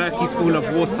in a murky pool of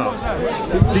water.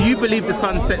 Do you believe the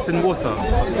sun sets in water?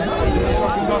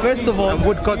 First of all, and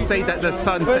would God say that the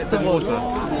sun sets in water?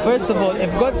 First of all,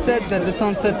 if God said that the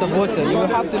sun sets of water, you will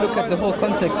have to look at the whole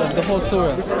context of the whole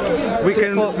surah. We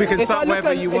can start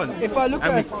wherever you want. If I look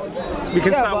at we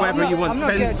can start wherever you want.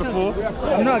 10 before?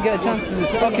 I'm not get a chance to do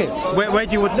this. Okay. Where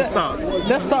do you want to start?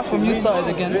 Let's start from you started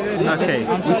again. Okay,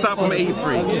 we start from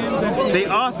 83. Okay. They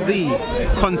asked thee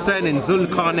concerning Dhul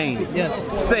Qarnayn. Yes.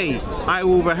 Say, I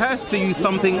will rehearse to you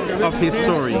something of his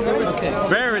story. Okay.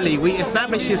 Verily, we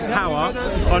established his power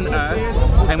on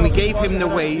earth, and we gave him the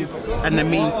ways and the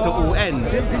means to all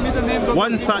ends.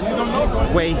 One such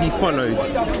way he followed,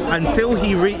 until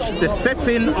he reached the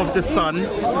setting of the sun,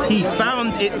 he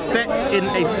found it set in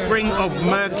a spring of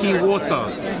murky water.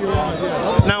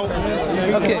 Now,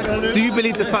 do you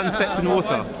believe the sun sets in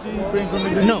water?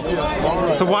 No.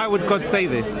 So why would God say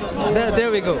this?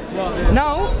 There we go.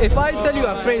 Now, if I tell you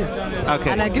a phrase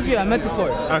and I give you a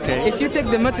metaphor, if you take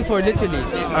the metaphor literally,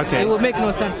 it will make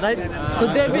no sense, right?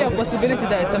 Could there be a possibility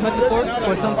that it's a metaphor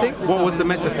for something? What was the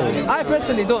metaphor? I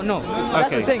personally don't know.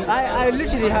 That's the thing. I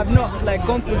literally have not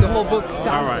gone through the whole book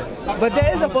to answer. But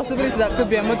there is a possibility that could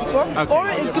be a metaphor, or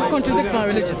it could contradict my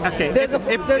religion.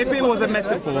 If it was a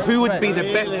metaphor, right? Who would be the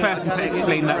best person to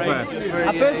explain that verse?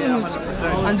 A person who's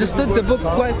understood the book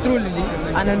quite thoroughly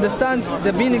and understand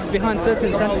the meanings behind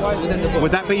certain sentences within the book.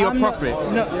 Would that be your prophet?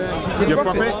 No. Your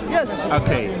prophet? Yes.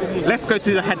 Okay. Let's go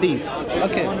to the hadith.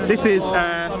 Okay. This is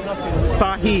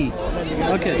Sahih.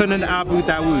 Sunan Abu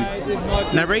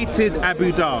Dawood. Narrated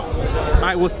Abu Dar.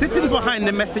 I was sitting behind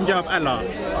the Messenger of Allah,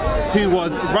 who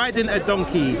was riding a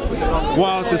donkey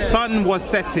while the sun was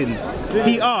setting.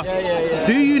 He asked,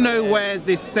 do you know where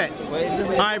this sets?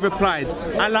 I replied,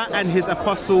 Allah and his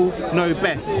apostle know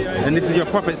best. And this is your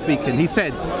prophet speaking. He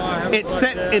said, it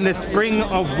sets in a spring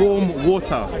of warm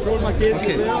water.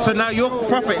 So now your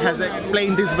prophet has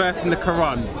explained this verse in the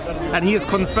Quran, and he has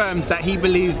confirmed that he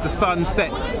believes the sun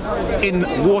sets in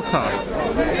water.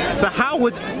 So how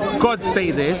would God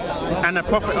say this and a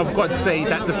prophet of God say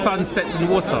that the sun sets in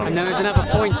water? And there is another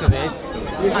point to this.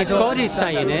 If God is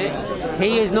saying it,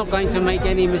 he is not going to make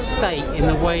any mistake in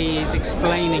the way he is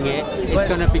explaining it. It's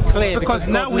going to be clear because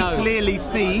now we clearly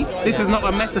see this is not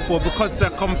a metaphor, because the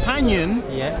companion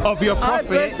of your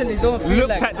prophet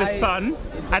looked at the sun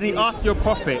and he asked your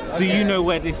prophet, do you know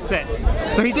where this sets?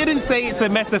 So he didn't say it's a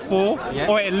metaphor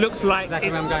or it looks like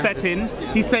it's setting.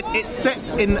 He said it sets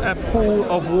in a pool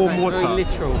of warm water.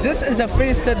 This is a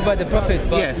phrase said by the prophet,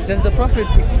 but does the prophet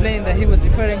explain that he was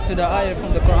referring to the ayah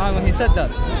from the Quran when he said that?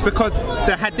 Because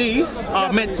the hadiths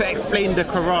are meant to explain the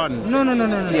Quran. No.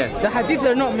 Yes. The hadith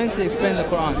are not meant to explain the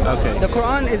Quran. Okay. The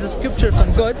Quran is a scripture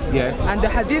from God. Yes. And the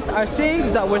hadith are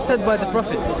sayings that were said by the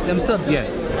prophet themselves.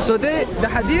 Yes. So the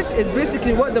hadith is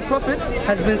basically what the prophet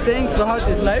has been saying throughout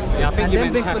his life, and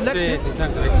then been collected in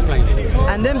terms of explaining it.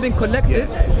 And then been collected,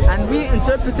 and we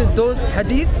interpreted those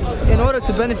hadith in order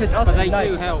to benefit us in life. They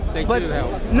do help. They do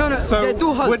help. No, so they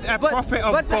do help. Would a prophet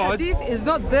of but God, the hadith is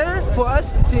not there for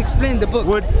us to explain the book.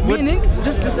 Meaning,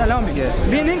 just allow me.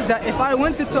 Yes. Meaning that if I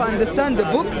wanted to understand the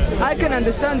book, I can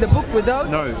understand the book without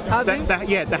having.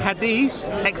 The hadiths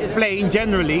explain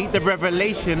generally the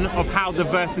revelation of how the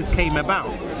verses came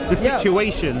about, the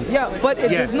situations. Yeah, but it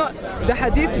there's not the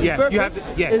hadith's purpose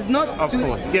is not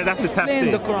to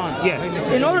explain the Quran. Yes.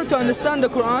 In order to understand the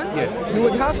Quran, you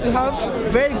would have to have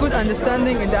very good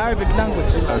understanding in the Arabic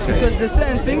language. Because there's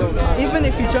certain things, even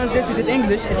if you translate it in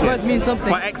English, it might mean something.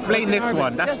 But explain this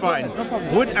one, that's fine.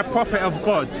 No, would a prophet of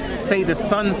God say the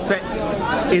sun sets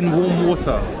in warm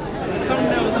water?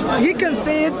 He can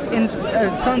say it in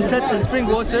sunsets in spring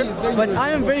water, but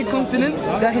I am very confident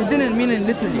that he didn't mean it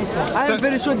literally. I am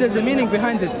very sure there's a meaning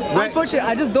behind it. Unfortunately,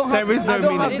 I just don't have, there is no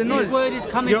meaning. The knowledge. This word is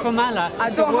coming from Allah.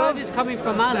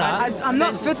 I'm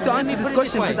not fit to answer this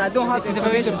question because I don't have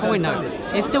information. This is a very good point now.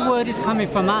 If the word is coming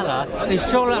from Allah, then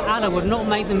surely Allah would not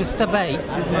make the mistake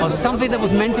of something that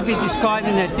was meant to be described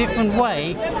in a different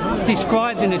way,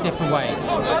 described in a different way.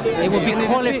 It would be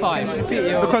qualified.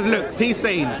 Because look, he's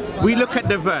saying, we look at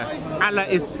the verse, Allah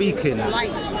is speaking.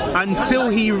 Until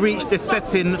he reached the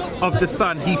setting of the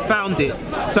sun, he found it.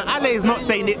 So Allah is not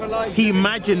saying it, he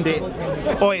imagined it,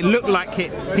 or it looked like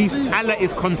it. Allah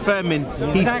is confirming,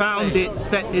 he found it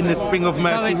set in the spring of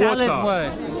murky water. Allah's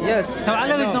words. Yes. So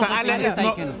Allah is not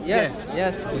mistaken.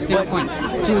 Yes. But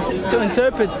to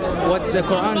interpret what the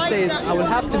Quran says, I will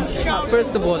have to,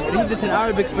 first of all, read it in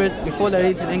Arabic first before I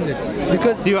read it in English.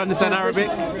 Because do you understand Arabic?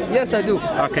 Yes, I do.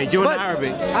 Okay, do you want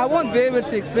Arabic? I won't be able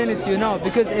to explain it to you now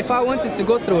because if I wanted to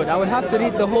go through it, I would have to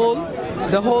read the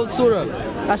whole surah.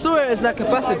 A surah is like a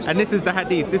passage. And this is the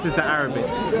hadith, this is the Arabic.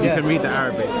 You can read the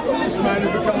Arabic.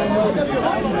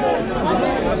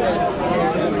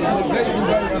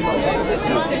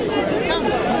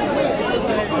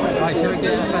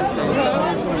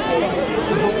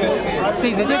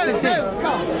 See, the difference is,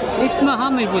 if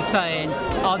Muhammad was saying,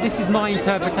 oh, this is my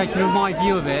interpretation or my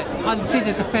view of it, I'd see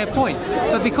there's a fair point.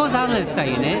 But because Allah's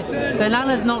saying it, then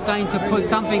Allah's not going to put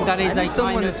something that is a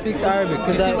someone who speaks Arabic.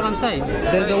 You see what I'm saying?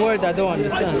 There's a word I don't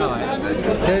understand.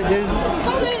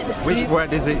 Which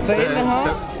word is it?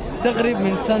 تغرب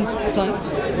من sun.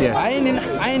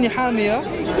 عيني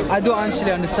حامية. I don't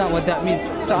actually understand what that means.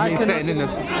 So I can.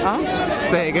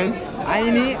 Say it again.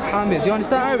 عيني حامية. Do you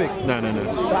understand Arabic?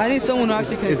 No. So I need someone who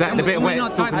actually can. Is that the bit where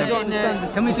it's talking I don't understand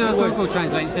this. Can we do a Google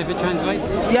Translate, see if it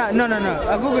translates? Yeah, no.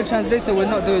 A Google Translator will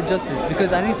not do it justice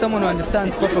because I need someone who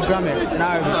understands proper grammar in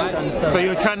Arabic. So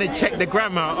you're trying to check the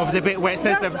grammar of the bit where it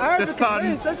says the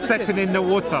sun setting in the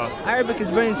water. Arabic is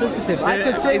very insensitive. I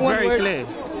could say it's one very word. Clear.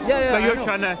 Yeah, so you're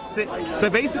trying to sit. So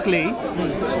basically,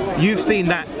 you've seen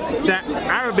that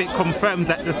Arabic confirms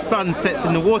that the sun sets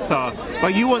in the water,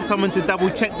 but you want someone to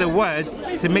double check the word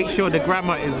to make sure the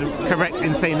grammar is correct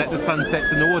in saying that the sun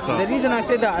sets in the water. The reason I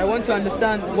say that, I want to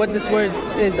understand what this word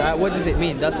is. What does it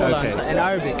mean? That's all I understand in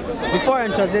Arabic before I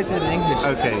translate it in English.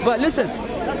 Okay. But listen.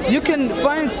 You can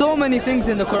find so many things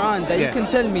in the Quran that you can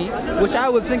tell me, which I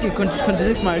would think it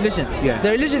contradicts my religion. Yeah. The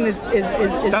religion is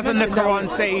Doesn't the Quran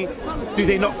say, do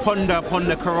they not ponder upon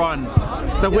the Quran?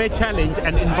 So we're challenged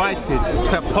and invited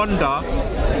to ponder,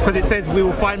 because it says we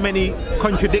will find many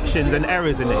contradictions and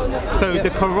errors in it. So the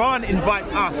Quran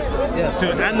invites us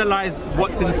to analyze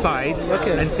what's inside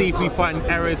and see if we find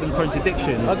errors and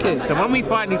contradictions. So when we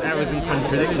find these errors and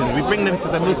contradictions, we bring them to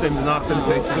the Muslims and ask them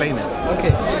to explain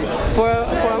it.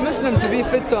 For a Muslim to be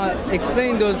fit to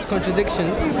explain those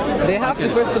contradictions, they have to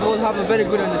first of all have a very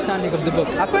good understanding of the book.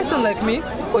 A person like me,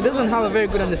 who doesn't have a very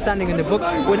good understanding in the book,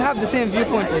 would have the same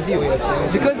viewpoint as you.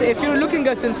 Because if you're looking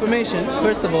at information,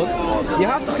 first of all, you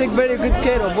have to take very good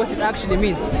care of what it actually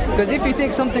means. Because if you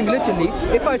take something literally,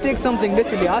 if I take something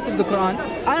literally out of the Quran,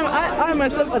 I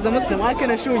myself as a Muslim, I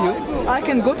can assure you, I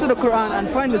can go to the Quran and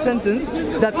find a sentence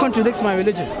that contradicts my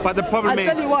religion. But the problem is,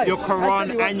 your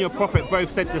Quran and your Prophet both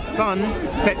said the sun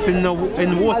sets in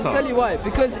water. I'll tell you why.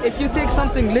 Because if you take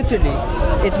something literally,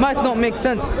 it might not make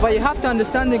sense, but you have to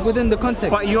understand it within the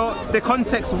context. But the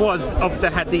context was of the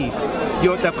hadith.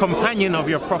 You're the companion of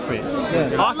your Prophet.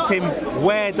 Asked him,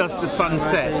 where does the sun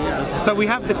set? So we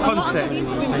have the concept. These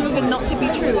have been proven not to be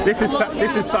true. This is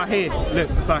Sahih. Look,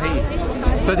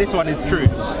 Sahih. So this one is true.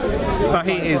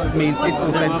 Sahih means it's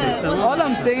authentic. All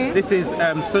I'm saying. This is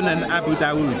Sunan Abu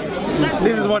Dawood.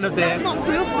 This is one of their. That's not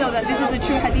proof though that this is a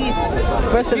true hadith.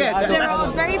 Personally, there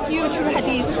are very few true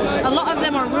hadiths. A lot of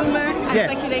them are rumor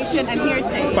and speculation and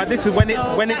hearsay. But this is when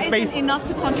it's based enough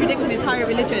to contradict an entire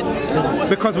religion.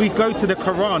 Because we go to the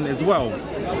Quran as well.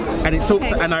 And it talks,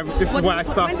 this is where I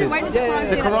started.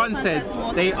 The Quran says,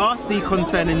 they asked thee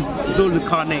concerning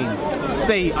Zulkarnain,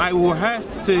 say, I will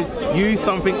rehearse to you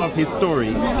something of his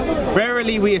story.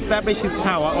 Verily we establish his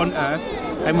power on earth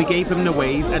and we gave him the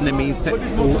ways and the means to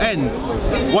all ends.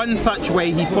 One such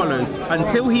way he followed,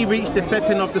 until he reached the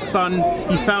setting of the sun,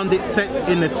 he found it set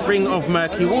in a spring of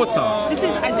murky water. I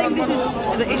think this is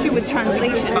the issue with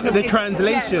translation. The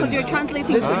translation. Because you're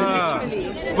translating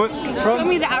literally. But show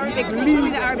me the Arabic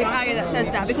ayah that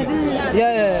says that, because this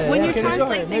is when you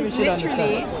translate things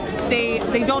literally,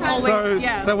 they don't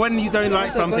always. So when you don't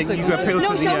like something, you go appeal to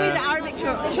the.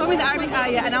 Show me the Arabic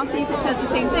ayah, and I'll see if it says the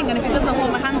same thing. And if it doesn't,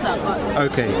 hold my hands up.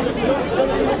 Okay.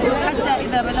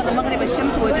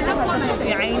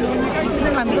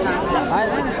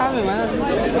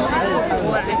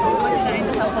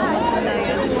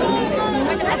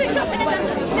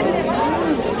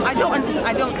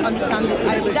 I don't understand this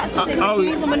Arabic. That's the thing.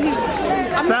 Someone who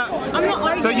I'm not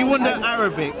arguing. So you want the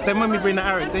Arabic? Then when we bring the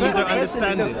Arabic, then you don't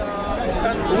understand it.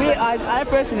 I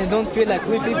personally don't feel like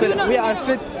we are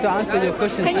fit to answer your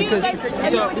questions because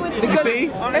see,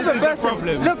 if a person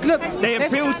look they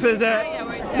appeal to the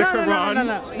Quran.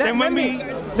 No. Then when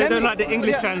they don't like the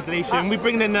English translation, we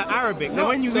bring in the Arabic. Then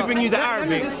when we bring you the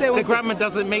Arabic, the grammar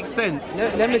doesn't make sense.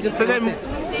 Let me just say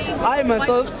I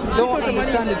myself don't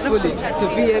understand it fully to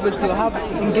be able to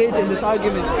engage in this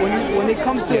argument when it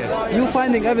comes to you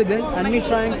finding evidence and me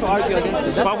trying to argue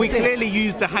against it. But we clearly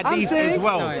use the hadith as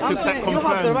well. I'm saying you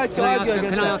have the right to argue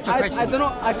against it. I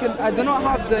do not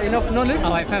have the enough knowledge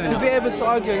to be able to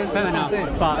argue against what I'm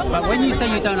saying. But when you say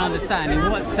you don't understand,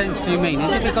 in what sense do you mean?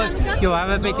 Is it because your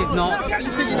Arabic is not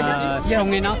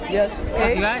strong enough? Yes.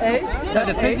 So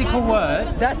the physical word,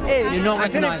 that's A. You're not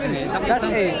recognizing it. That's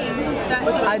A.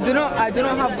 I do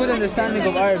not have good understanding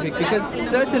of Arabic because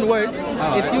certain words,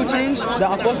 if you change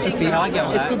the apostrophe,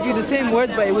 it could be the same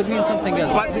word but it would mean something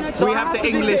else. But so we have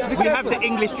the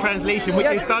English translation, which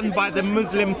is done by the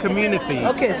Muslim community.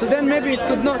 Okay, so then maybe it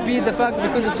could not be the fact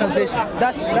because of translation.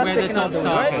 That's taken out of it,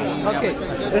 right? Okay.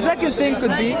 The second thing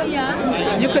could be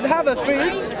you could have a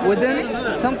phrase within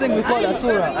something we call a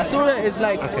surah. A surah is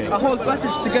like a whole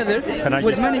passage together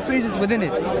with many phrases within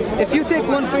it. If you take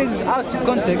one phrase out of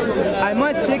context, I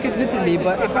might take it literally,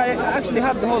 but if I actually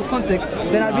have the whole context,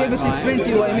 then I'll be able to explain to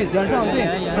you what it means. Do you understand what I'm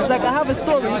saying? It's like I have a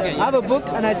story, I have a book,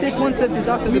 and I take one sentence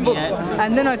out of the book,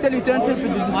 and then I tell you to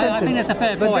interpret the sentence. I think that's a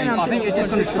fair point. I think you're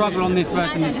just going to struggle on this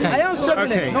verse in this case. I am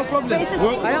struggling, no problem.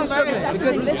 I am struggling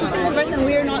because this is a single verse and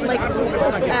we're not like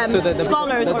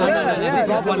scholars. This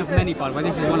is one of many, by the way.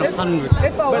 This is one of hundreds.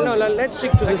 But no, let's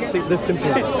stick to this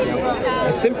simple verse.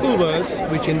 A simple verse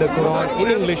which in the Quran in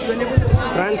English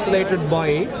translated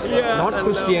by not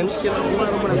Christians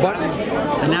but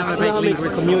Islamic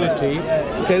community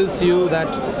tells you that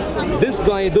this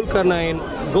guy Dhul-Qarnayn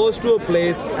goes to a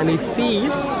place and he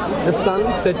sees the sun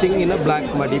setting in a black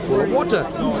muddy pool of water.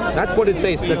 That's what it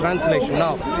says, the translation.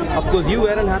 Now, of course, you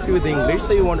weren't happy with the English,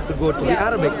 so you wanted to go to the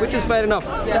Arabic, which is fair enough.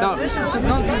 Now,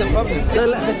 not be the problem.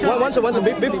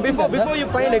 Before you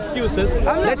find excuses,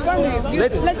 let's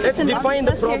define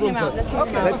the problem first.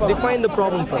 Let's define the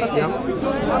problem first.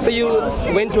 Yeah. So you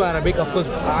went to Arabic. Of course,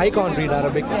 I can't read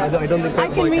Arabic. I don't think I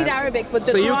can read Arabic, but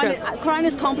the Quran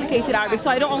is complicated Arabic, so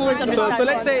I don't always understand. So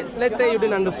let's say you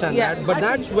didn't understand that, but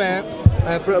that's where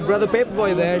Brother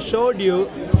Paperboy there showed you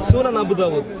Sunan Abu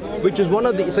Dawud, which is one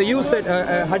of the. So you said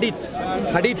hadith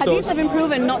Hadiths have been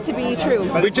proven not to be true.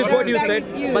 Which is what you said.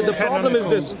 But the problem is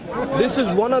this. This is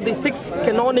one of the 6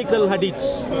 canonical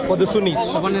hadiths for the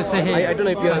Sunnis. I don't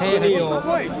know if you're a Sunni or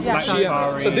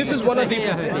Shia. So this is one of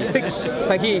the 6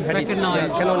 Sahih hadiths.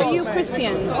 Are you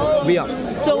Christians? We are.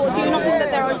 So do you not think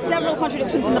that there are several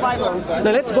contradictions in the Bible?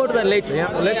 Now let's go to that later.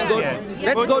 Yeah.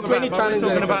 Let's go to any challenge. We're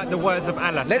talking about the words of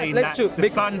Allah saying that the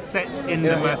sun sets in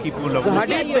the murky pool of water.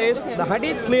 The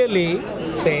hadith clearly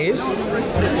says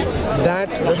that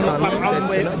the sun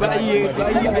sets in a black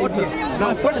water.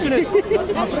 Now question is,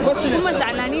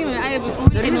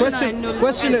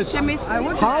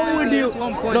 how would you?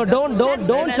 No, don't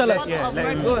tell us.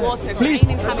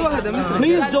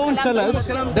 Please don't tell us.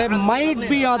 There might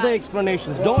be other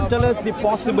explanations. Don't tell us the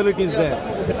possibilities there.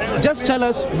 Just tell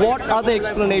us what other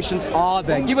explanations are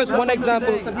there. Give us one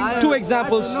example, 2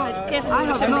 examples. I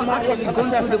have not actually gone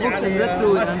through the book and read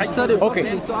through it and studied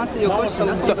properly to answer your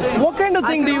question. So what kind of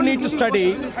thing do you need to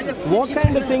study? What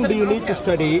kind of thing do you need to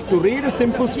study to read a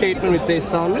simple statement which says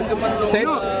sun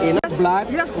sets in a black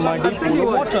muddy pool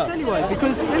of water? I'll tell you why.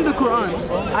 Because in the Quran,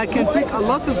 I can pick a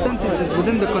lot of sentences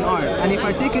within the Quran, and if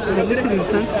I take it in a literal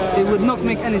sense, it would not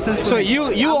make any sense for so me. you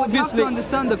obviously have to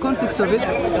understand the context of it,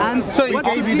 and so it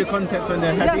gave you the context on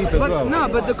the hadith as well. No,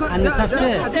 but the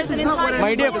there's an entire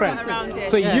my dear friend.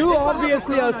 So you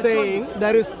obviously are saying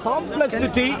there is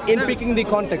complexity in picking the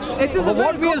context. context. a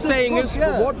What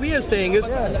we are saying is,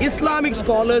 Islamic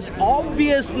scholars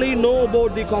obviously know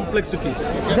about the complexities.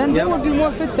 Then they would be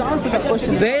more fit to answer that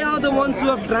question. They are the ones who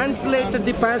have translated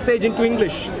the passage into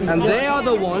English, and they are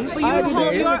the ones. But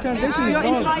your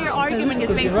entire argument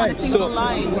is based on a single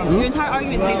line. Your entire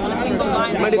argument is based on a single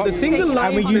line. But if the single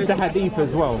line, and we use the hadith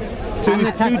as well. So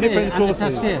we two different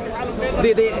sources.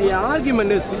 The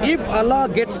argument is, if Allah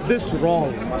gets this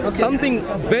wrong, something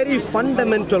very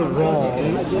fundamental wrong,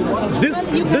 this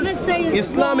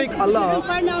Islamic Allah,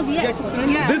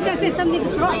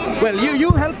 well,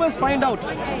 you help us find out.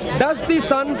 Does the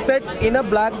sun set in a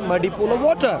black muddy pool of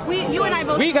water? You and I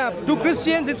both. We have, to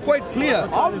Christians it's quite clear.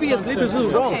 Obviously this is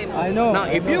wrong. I know. Now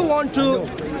if you want to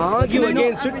argue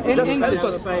against it, just help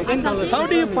us. How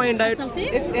do you find out?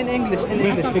 In English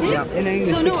fiction. In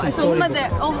English fiction. So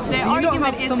their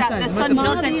argument is that the sun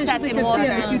doesn't set in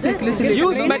water.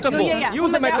 Use metaphor.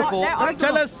 Use a metaphor.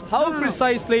 Tell us how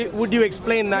precisely would you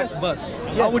explain that verse?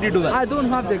 How would you do that? I don't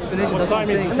have the explanation. That's what I'm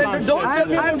saying. Don't tell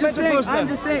me about metaphors then. I'm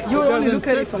just saying. You only look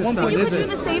at it from one point. You could do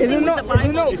the same thing with the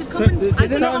Bible. You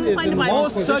could come and find the Bible.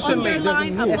 Most certainly.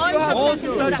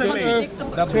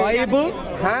 The Bible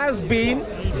has been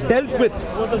dealt with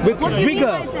what do you mean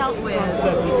vigor. by dealt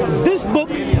with? This book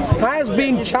has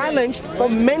been challenged for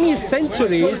many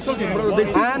centuries, and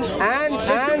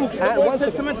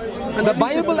the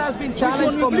Bible has been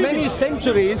challenged for many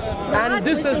centuries, and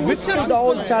this has withstood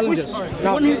all challenges.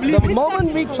 Now, the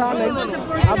moment we challenge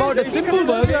about a simple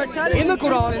verse in the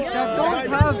Quran,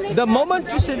 the moment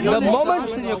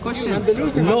your question.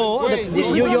 no,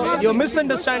 you're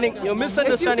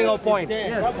misunderstanding our point.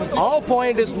 Our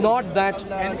point is not that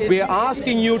we are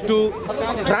asking you to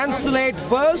translate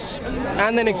first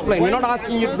and then explain. We're not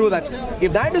asking you to do that.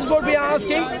 If that is what we are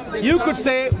asking, you could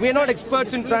say we're not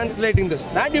experts in translating this.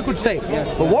 That you could say.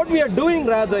 But what we are doing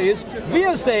rather is, we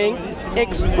are saying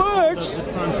experts,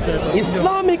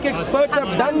 Islamic experts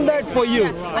have done that for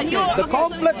you. The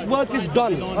complex work is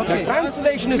done. The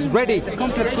translation is ready. The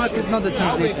complex work is not the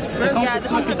translation. The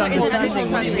complex work is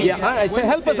understanding what you mean.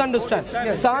 Help us understand.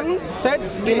 Sun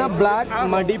sets in a black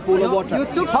muddy pool of water.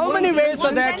 How many ways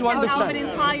are there to understand?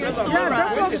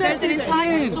 That's what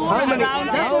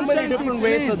How many different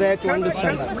ways are there to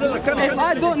understand that? If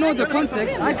I don't know the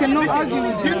context, I cannot argue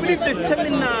with you.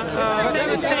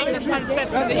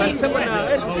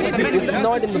 It's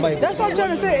not in the Bible. That's what I'm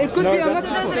trying to say. It could be a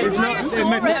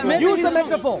metaphor. Use a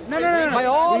metaphor. No. By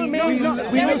all means,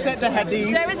 we looked at the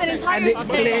hadith. There is an entire and it's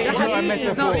clear it's not a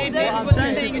metaphor. I'm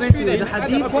trying to explain to you, the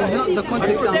hadith is not the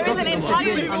context. There is an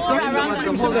entire surah around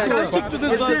the stick to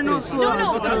this verse.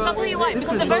 No, because I'll tell you why.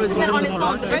 Because the verse is not on its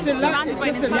own. The verse is surrounded by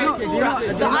an entire surah.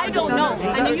 So I don't know.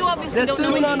 And you obviously don't know.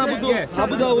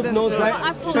 Abu Dawud knows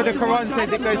that. So the Quran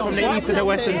says it goes from the east to the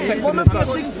west and sets in the sun.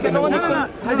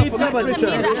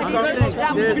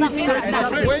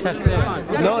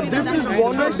 No, this is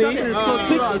one of the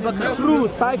 6 true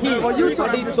Sahih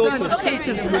hadith sources. Okay,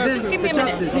 just give me a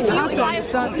minute. If you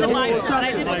understand the Bible,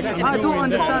 I don't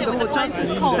understand the whole chapter.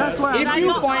 That's why I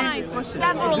got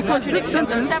several contradictions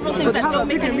and several things that don't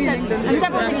make any sense, and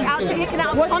several things taken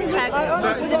out of context.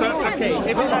 Okay, if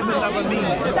it has another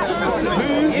meaning,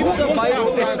 if the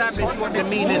Bible established what the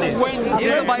meaning is,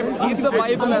 If the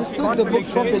Bible has the book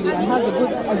properly and has a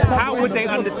good how would they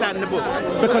understand the book?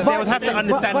 Because they would have to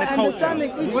understand the culture.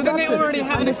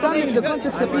 Understanding the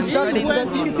context of each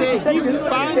chapter. You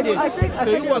found it. I take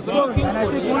a story and I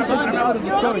take one sentence out of the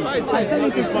story. I tell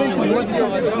you to explain to me what the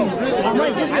sentence means. I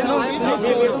might give you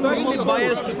We're certainly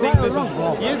biased to think this is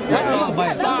wrong. That's our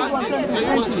bias.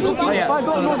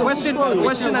 Question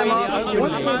I'm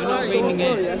asking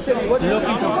you.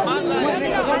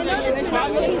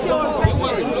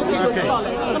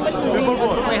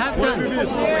 We have done.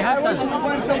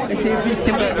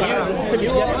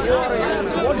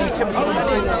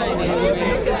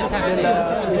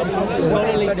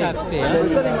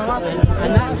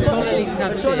 And that scholarly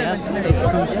tafsir is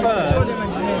confirmed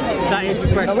that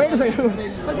expression. Wait a second.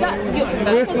 But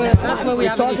that's where we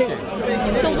have an issue.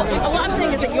 So what I'm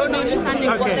saying is that you're not understanding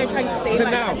what they're trying to say. So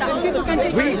now,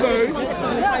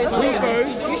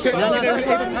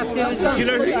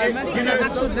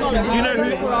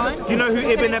 you know who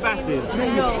Ibn Abbas is?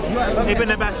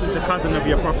 Ibn Abbas is the cousin of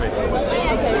your prophet.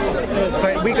 So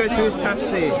we go to his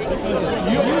tafsir,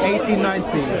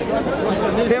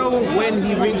 1890. Till when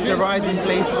he reached the rising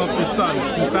place of the sun,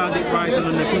 he found it rising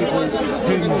on the people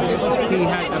whom he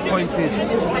had appointed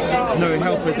no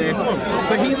helper therefrom.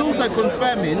 So he's also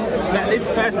confirming that this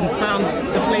person found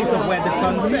the place of where the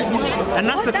sun sets. And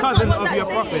that's That's the cousin of your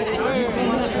prophet.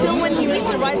 Till when he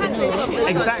reached the rising stage of the sun.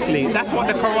 Exactly. That's what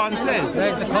the Quran says.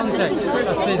 There's the context.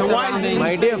 So why,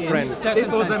 My dear friend,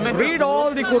 this was a read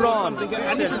all the Quran.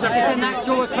 and this is a It's an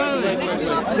actual occurrence.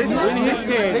 when he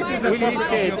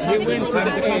said he went to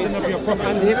the cousin of your prophet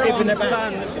and his Ibn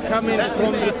Abbas coming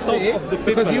from the top of the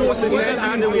because you also said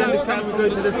how do we understand we go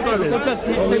to the scholars because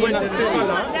he went to the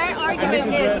scholar. Their argument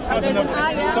is there's an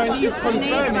ayah. So he's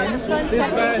confirming this verse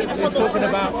is talking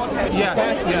about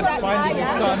finding his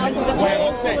son where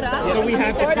it's set. So we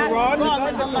have the Quran.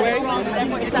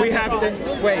 We have the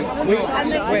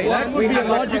we have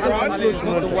logical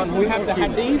Quran. We have the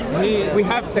Hadith. We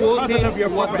have the cousin of your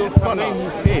prophet.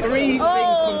 Three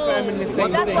things confirming the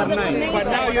same thing. But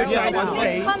now you're trying to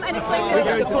say Come and explain we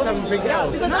go to something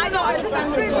else. because I don't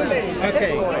understand this.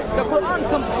 Okay. The Quran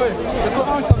comes first. The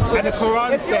Quran comes first. And the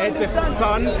Quran said the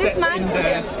sun This man,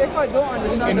 If I don't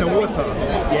understand in the water.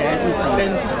 Yeah.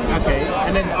 Then okay.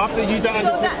 And then after you don't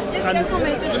so that this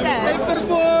gentleman just said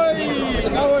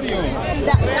PAPERBOY, how are you?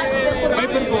 that the Quran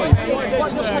PAPERBOy.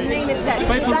 what the name is said.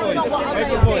 That's not what Allah is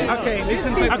saying. Okay,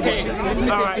 listen. Okay,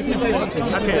 all right.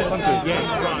 Okay, yes.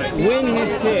 When he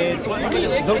said,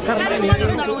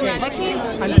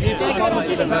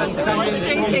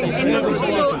 demonstrating in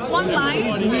one line,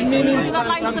 that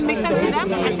line doesn't make sense to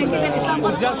them, and Shaykh Islam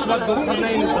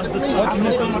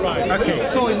Okay,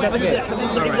 so in that case,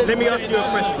 all right. Let me ask you a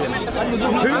question.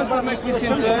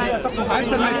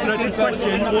 No, this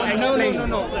question will explain.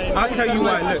 I'll tell you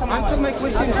why. Look, answer my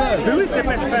question first. who is the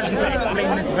best person to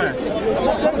explain this verse?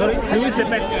 Sorry, who is the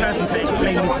best person to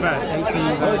explain this verse?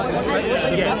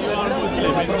 Yeah.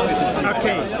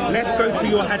 Okay, let's go to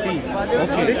your hadith.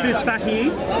 Okay. This is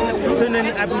Sahih,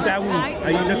 Sunan Abu Dawud.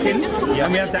 Are you looking? Yeah.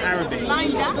 And we have the Arabic.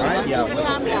 Right? Yeah.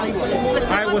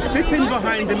 I was sitting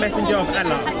behind the Messenger of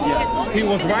Allah. He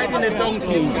was riding a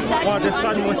donkey while the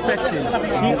sun was setting.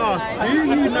 He asked, do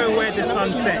you know where the sun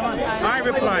sets? I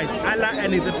replied, Allah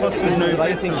and his apostles know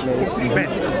best.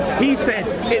 He said,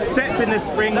 it sets in a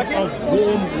spring of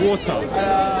warm water.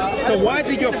 So why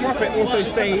did your prophet also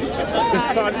say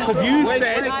the sun? Because you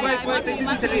said,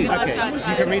 okay,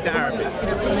 you can read the Arabic.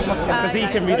 Because he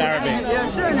can read Arabic.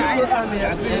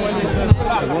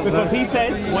 Because he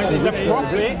said the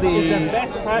prophet is the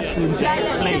best person to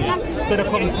explain. So the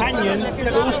companions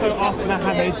could also ask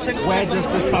Muhammad, where does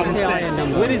the sun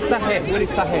set? Where is Sahih? Where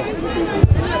is Sahih?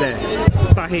 There.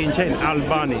 Sahih in chain,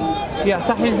 Albani. Yeah,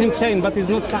 Sahih in chain, but it's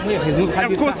not Sahih. It's not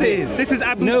Hadith. Of course Sahih. it is. This is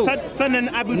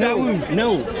Sunan Abu Dawud.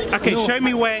 No. Okay, no. show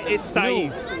me where it's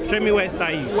Da'if. Show me where it's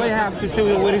Da'if. Why have to show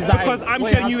you where it's Da'if? Because I'm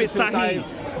showing you it's Sahih.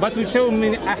 But we show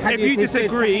me a hadith.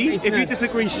 If you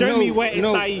disagree, show me where it's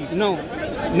Da'if. No.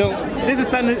 This is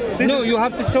Sunan. You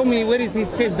have to show me where it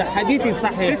says the hadith is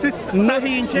Sahih. This is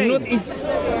Sahih in chain.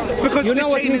 Because you know the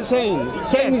what chain is chain?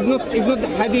 Chain is not the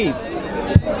hadith.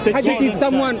 The hadith is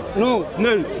someone,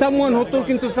 someone who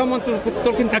talking to someone,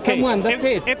 talking to someone, that's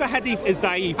it. If a hadith is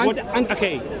da'if,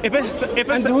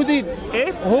 and who did?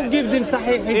 Who gave them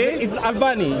sahih? It's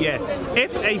Albani. Yes.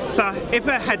 If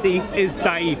a hadith is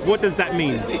da'if, what does that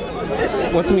mean?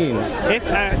 What mean? If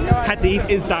a hadith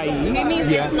is da'if, it means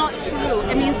it's not true.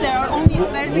 It means there are only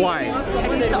very few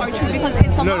hadiths that are true because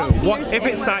it's a lot of hearsay. If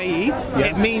it's da'if,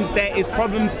 it means there is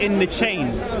problems in the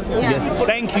chain. Yes.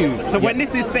 Thank you. So when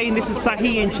this is saying this is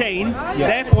sahih in chain,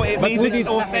 therefore it means it's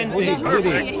authentic.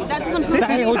 This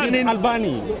is Sunan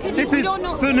Albani. This is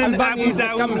Sunan Abu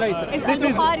Dawud. It's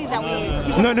Al-Bukhari that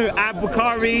we... No, Abu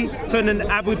Bukhari, Sunan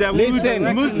Abu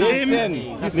Dawud, Muslim.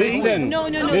 You see? No.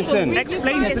 Listen.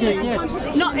 Explain to me.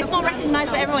 No, it's not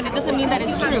recognized by everyone. It doesn't mean that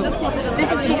it's true.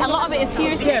 This is a lot of it is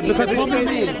hearsay. Yeah, because it doesn't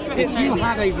mean that it's if you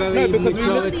have a very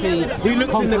majority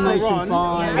confirmation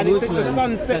by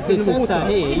Muslims that this is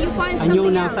Sahih, and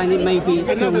you're now saying it may be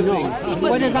still wrong,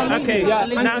 what does that mean? Okay,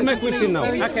 answer my question now.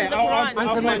 Okay, I'll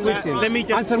answer my question. Let me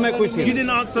just answer my question. You didn't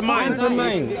answer mine. Answer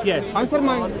mine. Yes. Answer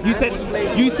mine.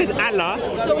 You said Allah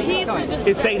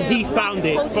is saying he found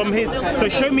it from his. So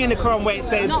show me in the Quran where it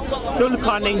says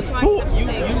Dhul-Qarnayn thought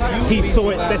he saw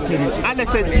it setting. Allah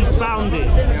says he found it.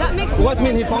 That makes what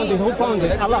mean he found it? Who found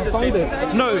it? Allah found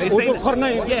it. No, it's saying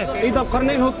Dhul-Qarnayn. Yes. Is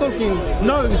Dhul-Qarnayn who talking?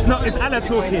 No, it's not. It's Allah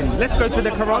talking. Let's go to the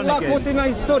Quran Allah again. put in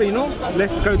a story, no?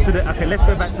 Let's go to the. Okay, let's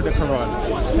go back to the Quran.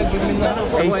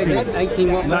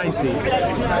 18 what? 90.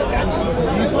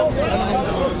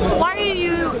 Why are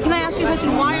you? Can I ask you a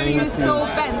question? Why are you so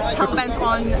hell bent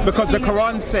on? Because the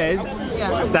Quran says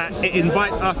that it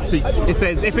invites us to. It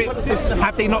says,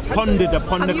 have they not pondered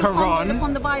upon the Quran?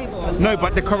 Upon the Bible? No,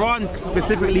 but the Quran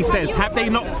specifically says, have they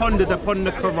not pondered upon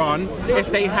the Quran?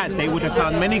 If they had, they would have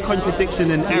found many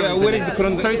contradictions and errors. Yeah, where is the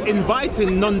Quran? So it's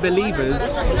inviting non-believers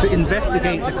to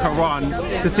investigate the Quran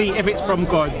to see if it's from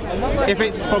God. If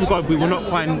it's from God, we will not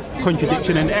find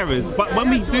contradiction and errors. But when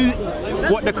we do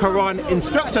what the Quran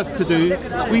instructs us to do,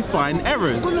 we find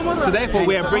errors. So therefore,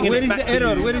 we are bringing it back to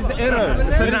you. Where is the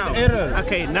error? So now,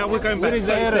 okay, now we're going back. Where is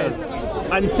the error?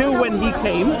 Until when he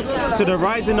came to the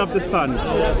rising of the sun,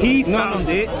 he found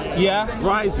it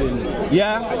rising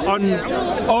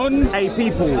on a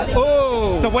people.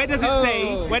 Oh. So where does it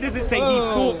say? Where does it say he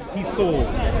thought he saw?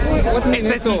 It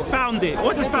says he found it.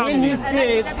 What does found mean? When he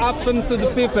said happened to the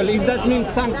people, does that mean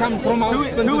sun come from out?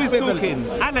 Who is talking?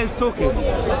 Allah is talking.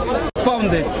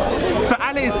 Found it. So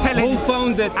Allah is telling. Who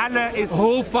found it? Allah is.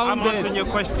 Who found I'm answering your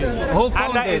question. Who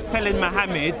found Allah it? is telling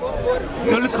Muhammad,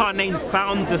 Dhul-Qarnayn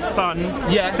found the sun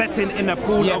setting in a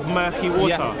pool of murky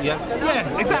water.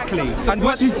 Yeah, exactly. So and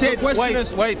what he said?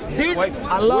 Wait. Did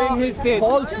Allah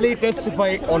falsely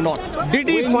testify or not? Did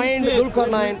he find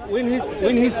Dhul-Qarnayn?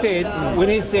 When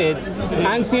he said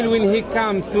until when he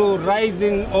come to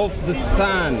rising of the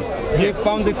sun, he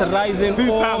found it rising. Who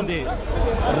found it?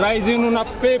 Rising on a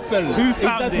people. Who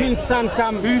found it? That means sun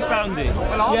come. Who found it?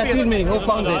 Yeah, tell me, who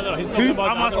found it?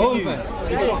 I'm asking you.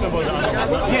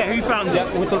 Yeah, who found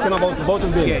it? We're talking about both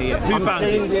of them. Yeah. Who found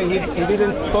it? He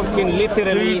didn't talk in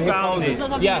literally. Who found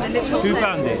it? Yeah. Who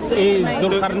found it? Is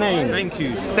Dhul-Qarnayn. Thank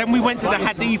you. Then we went to the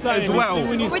hadith as well.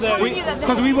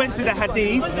 Because we went to the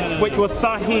hadith, which was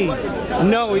Sahih.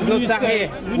 No, it's not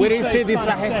Sahih. We didn't say this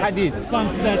Sahih hadith.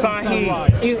 Sahih.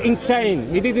 In chain.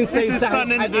 He didn't say This is Sahih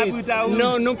Sunan hadith. Abu Dawud.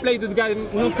 No, don't play that guy.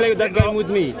 Don't play that game with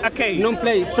me. Okay. Don't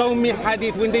play. Show me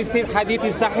hadith. When they say hadith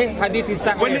is Sahih, hadith is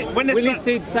Sahih. When he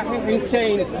said Sahih in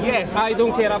chain, yes, I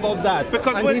don't care about that.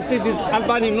 Because and he said this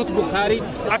Albani, not Bukhari,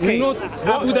 not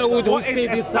Abu Dawud. What who is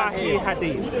said this Sahih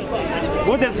hadith?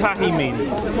 What does Sahih mean?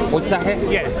 What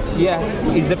Sahih? Yes. Yeah,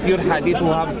 it's the pure hadith who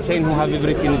have chain, who have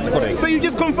everything is correct. So you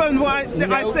just confirmed what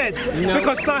I said? No,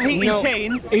 because Sahih in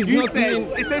chain, you said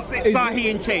it says Sahih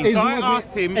in chain. So I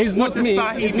asked him, what does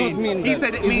Sahih mean? He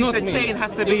said it means the chain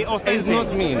has to be authentic. It's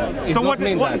not mean. So what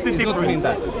is the difference?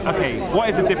 Okay, what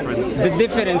is the difference? The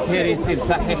difference here is it's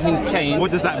Sahih in chain.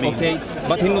 What does that mean? Okay,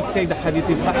 but he not say the hadith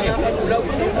is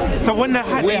Sahih. So when the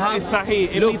hadith is Sahih,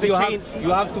 it means the chain. You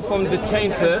have to form the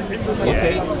chain first,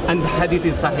 okay, and the hadith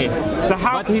is Sahih. So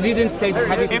how? But he didn't say the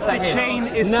hadith is Sahih. If the chain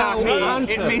is Sahih,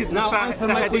 it means the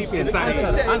hadith is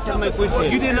Sahih. Answer my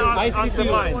question. You didn't answer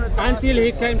mine. Until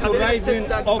he came to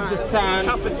rising of the sun,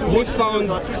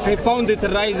 he found it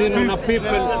rising on a people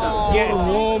for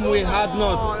whom we had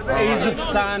not. Is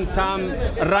the sun come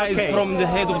rise from the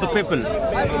head of the people?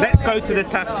 Let's go to the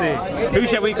tafsir. Who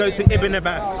shall we go to? Ibn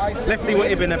Abbas. Let's see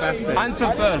what Ibn Abbas says.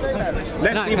 Answer first.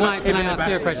 Let's see what Can Ibn I ask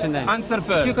you a Abbas question then? Answer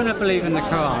first. If you're going to believe in the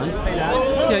Quran,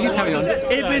 you carry on.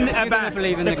 Ibn Abbas,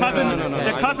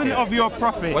 the cousin of your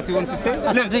prophet. What do you want to say?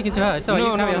 I'm speaking to her. Sorry,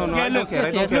 you carry on. I don't care.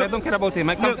 I don't care about him.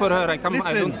 I come for her. I don't come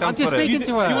I'm just for her. speaking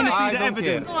to her. You want to see the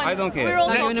evidence? I don't care.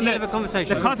 Now you're in the middle of a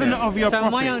conversation. The cousin of your prophet.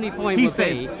 So my only point he would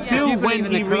said, be, if till you when believe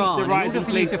in he the reached Quran, the in rising order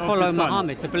for you place to of follow the sun.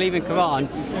 Muhammad, to believe in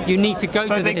Quran, you need to go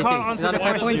So to the they hadith. can't Is that a fair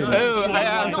answer point? the Oh, I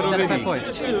answer already.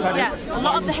 Yeah, a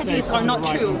lot of the hadiths are not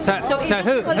true.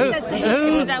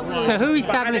 So who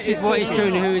establishes what is true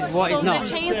and who is what is not?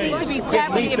 So the chains need to be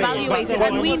carefully evaluated,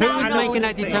 and we now Who's know. making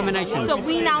that determination? So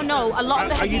we now know a lot of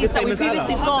the hadiths that we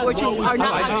previously thought were true are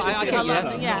not actually true.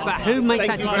 But who makes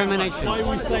that determination?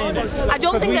 I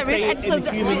don't think there is. So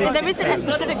there isn't a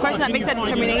specific person that makes that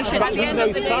determination at the end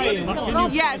of the day.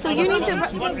 Yeah. So you need to.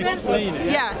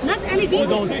 Yeah. Not anything.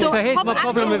 So here's my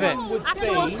problem with it.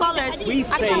 Actual scholars. Okay.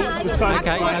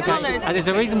 Scholars. And there's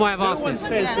a reason why I've asked this.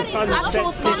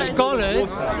 Actual scholars. Scholars.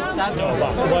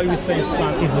 Why we say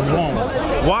sun is wrong?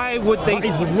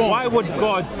 Why would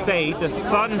God say the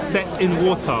sun sets in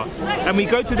water? And we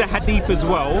go to the hadith as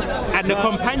well, and the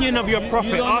companion of your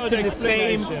prophet asked him the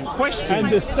same question. And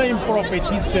the same prophet,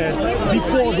 he said,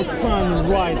 before the sun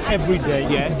rise every day,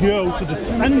 it go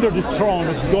to under the throne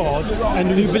of God, and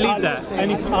do you believe that?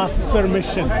 And it asks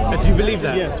permission. Do you believe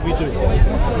that? Yes, we do.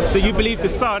 So you believe the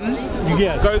sun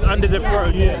goes under the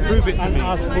throne? Prove it to me.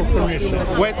 Ask for permission.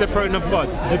 Where's the throne of God?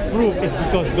 The proof is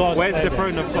because God. Where's said the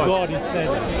throne of God? God is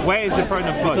said. Where is the throne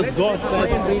of God? Because God said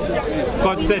it.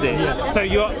 God said it.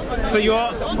 Yeah.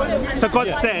 So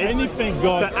God said. Anything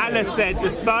God. So Allah said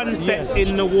the sun sets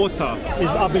in the water. Is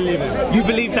I believe it. You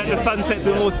believe that the sun sets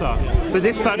in water? So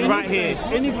this son right here.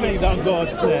 Anything that God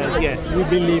said, yes, we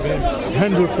believe him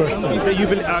 100%. You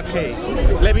believe? Okay.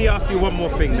 Let me ask you one more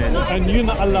thing then. And you're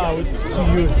not allowed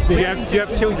to use this. You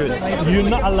have children. You're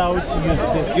not allowed to use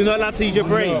this. You're not allowed to use your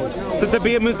brain. No. So to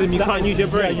be a Muslim, you can't use your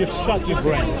brain. Yeah, you shut your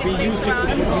brain.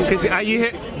 Are you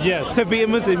here? Yes. To be a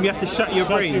Muslim, you have to shut your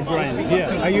brain. Your brain.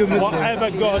 Yeah. Are you a Muslim?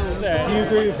 Whatever God said. Do you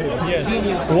agree with him?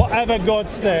 Yes. Whatever God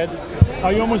said.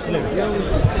 Are you a Muslim?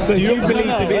 So you believe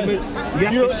to be a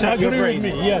Muslim, you have to shut your brain?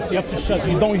 With me? Yes, you have to shut.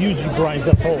 You don't use your brains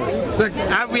at all. So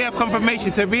we have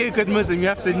confirmation. To be a good Muslim, you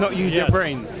have to not use your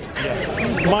brain.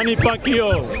 Yeah. Manny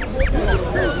Pacquiao.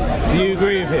 Do you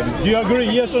agree with him? Do you agree,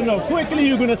 yes or no? Quickly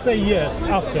you're going to say yes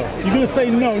after. You're going to say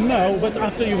no, but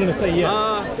after you're going to say yes.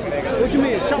 What do you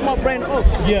mean? Shut my brain off?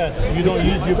 Yes, you don't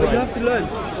use your brain. You have to learn.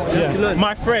 You have to learn.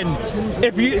 My friend,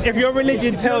 if your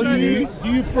religion tells you...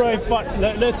 Do you pray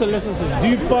listen to this. Do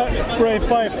you pray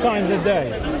 5 times a day?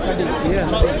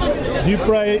 Yeah. Do you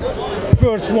pray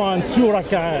first one 2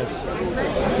 rak'at?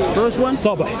 First one?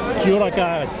 Sabah, 2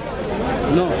 rak'at.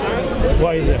 No.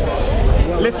 Why is it?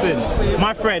 Listen,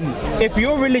 my friend, if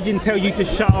your religion tells you to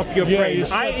shut off your brain,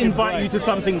 I invite you to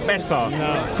something better.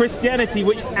 No. Christianity,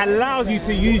 which allows you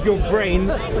to use your brain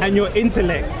and your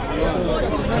intellect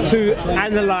to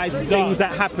analyze things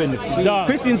that happen.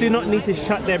 Christians do not need to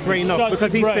shut their brain off,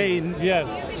 because he's saying, yes.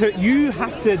 So you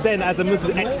have to then, as a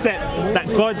Muslim, accept that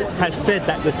God has said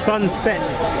that the sun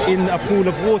sets in a pool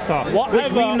of water.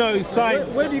 Which we know science.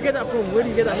 Where do you get that from? Where do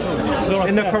you get that from?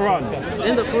 In the Quran.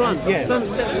 In the Quran? Yes. The sun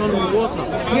sets on water.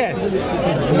 Yes.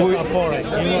 Metaphoric.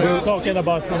 We're talking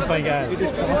about something else.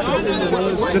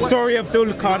 The story of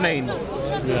Dhul Qarnayn.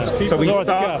 Yeah. So we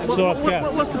start.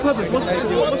 What's the purpose? What's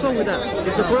wrong with that?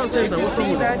 If the Quran says that, what's wrong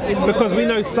with that? Because we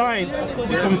know science,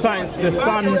 from science, the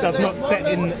sun does not set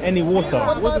in any water.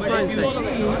 What's the science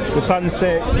say? The sun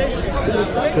says,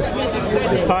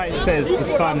 the science says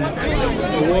the sun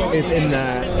is in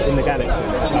the galaxy,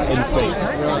 in space.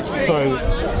 So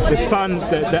the sun,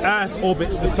 the Earth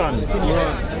orbits the sun.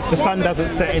 The sun doesn't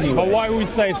set anywhere. But why we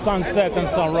say sunset and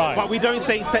sunrise? But we don't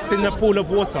say it sets in the pool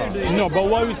of water. No, but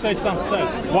why we say sunset?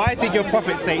 Why did your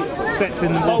prophet say it sets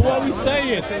in the water? But why we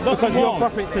say it? That's because your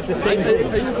prophet said the same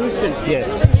thing. Are you Christian?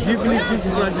 Yes. Do you believe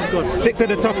Jesus Christ is God? Stick to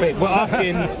the topic. We're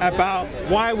asking about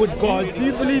why would God... Do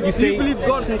you believe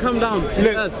God can come down to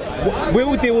the earth?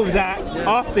 We'll deal with that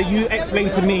after you explain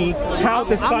to me how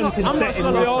the sun can set in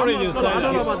water. We already said I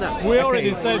don't know about that. We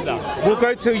already said that. We'll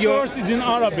go to your... First is in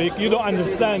Arabic, you don't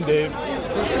understand it.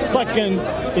 Second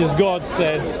is God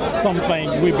says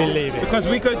something, we believe it. Because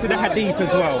we go to the Hadith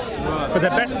as well. But the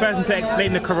best person to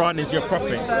explain the Quran is your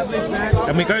prophet.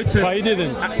 And we go to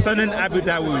Sunan Abu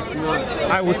Dawood.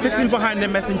 I was sitting behind the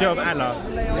messenger of Allah.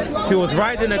 He was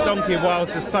riding a donkey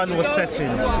whilst the sun was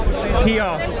setting. He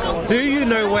asked, do you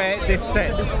know where this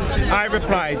sets? I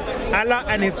replied, Allah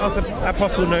and his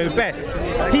apostle know best.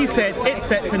 He said, it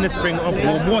sets in the spring of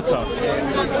warm water.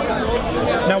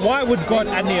 Now why would God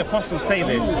and the apostle say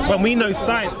this when we know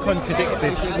science contradicts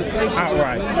this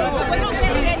outright?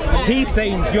 He's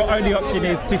saying your only option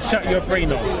is to shut your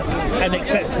brain off and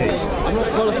accept it. I'm not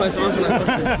qualified to answer that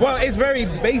question. Well, it's very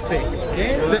basic.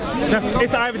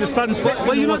 It's either the sun sets.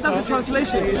 Well, you know that's a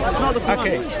translation. It's not the Quran.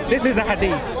 Okay, this is a hadith.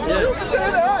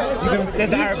 Yeah. There's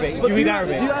the Arabic. You read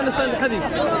Arabic. Do you understand the hadith?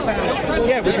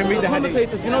 Yeah, we can read the hadith.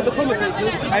 Commentators, you know the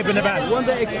commentators? Ibn Abbas. When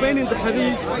they're explaining the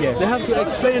hadith, yes, they have to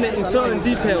explain it in certain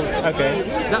details. Okay.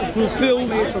 That fulfill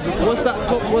what's that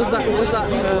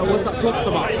talked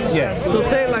about. Yes. So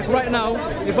say like right now,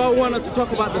 if I wanted to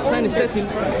talk about the sun setting,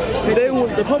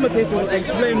 the commentator will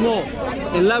explain more,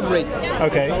 elaborate.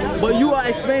 Okay. But you are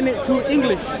explaining it through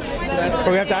English.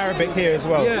 So we have the Arabic here as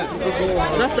well. Yeah,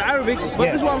 that's the Arabic. But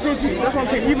that's what I'm saying to you. That's what I'm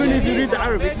saying. Even if you read the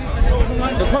Arabic,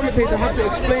 the commentator have to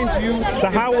explain to you. So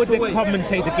how would the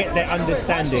commentator get their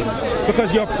understanding?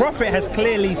 Because your prophet has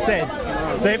clearly said.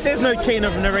 So if there's no chain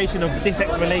of narration of this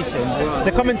explanation,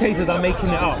 the commentators are making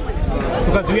it up.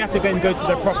 Because we have to then go to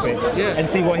the prophet and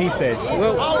see what he said.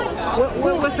 Well,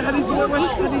 what's the hadith?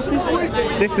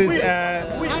 This is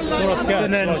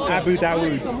Sunan Abu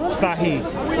Dawood, Sahih.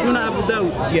 Sunan Abu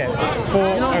Dawood? Yeah,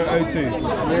 4002.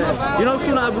 You know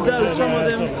Sunan Abu Dawood, some of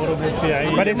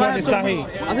them... But this one is Sahih.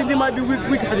 I think they might be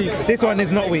weak hadith. This one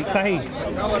is not weak, Sahih.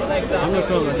 I'm not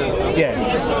sure about that. Yeah.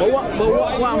 But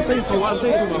what I'm saying to you, my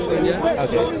friend, yeah?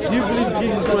 Okay. Do you believe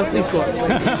Jesus Christ is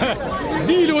God?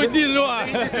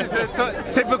 This is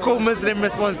the typical Muslim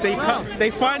response.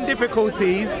 They find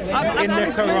difficulties in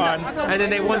the Quran and then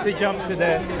they want to jump to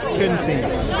the Kunti.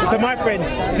 So my friend,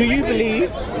 do you believe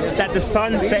that the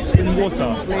sun sets in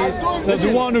water? So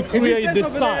the one who created the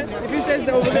sun. If he says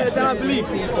that over there, then I believe.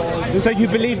 So you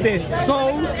believe this?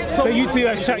 So you two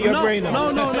have shut your brain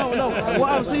off. No.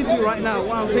 What I'm saying to you right now,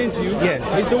 is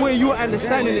the way you're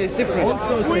understanding it is different.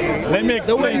 Let me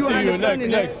explain to you.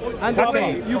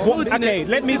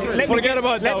 Forget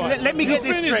about that one. Let me get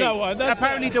this straight.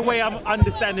 Apparently the way I'm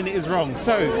understanding it is wrong.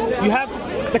 So you have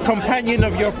the companion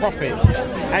of your prophet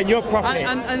and your prophet,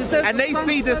 and they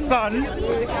see the sun,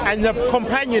 and the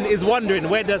companion is wondering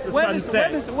where does the sun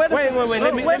set. Wait,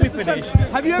 let me finish.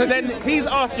 So then he's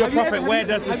asked your prophet, where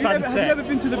does the sun set? Have you ever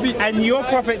been to the beach? And your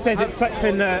prophet says it sets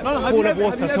in a pool of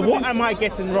water. So what am I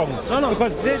getting wrong?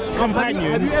 Because this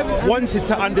companion wanted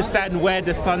to understand where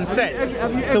the sun sets.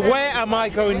 So where am I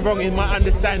going wrong in my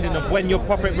understanding of when your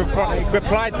prophet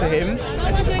replied to him?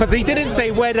 Because he didn't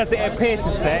say where does it appear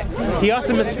to set. He asked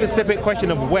him a specific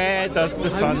question of where does the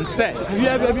sun set. Have you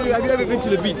ever been to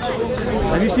the beach?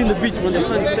 Have you seen the beach when the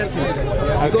sun sets?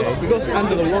 It goes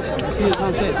under the water. You see the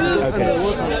sun set. It goes under the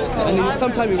water. And then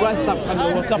sometimes it rises up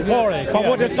under the water. But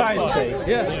what does science say?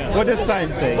 Yeah. What does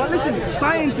science say? But listen,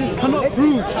 scientists cannot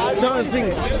prove certain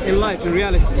things in life, in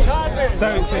reality.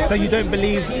 So you don't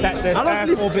believe that the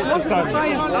Earth orbits the sun?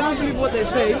 Science, I don't believe what they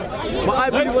say, but I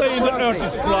believe what the Earth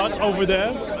is flat over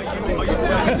there.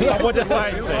 What does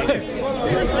science say?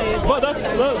 But that's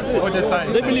what does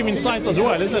science they believe in science as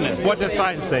well, isn't it? What does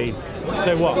science say?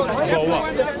 Say what? About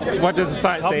what? What does the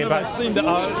science say about? I've never seen that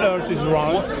our Earth is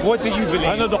round. What do you believe?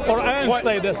 I know the Quran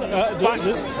say that.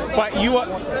 But you are.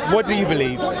 What do you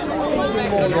believe?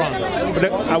 It's round.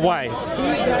 Why?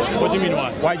 What do you mean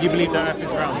why? Why do you believe the Earth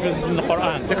is round? Because it's in the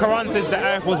Quran. The Quran says the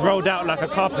Earth was rolled out like a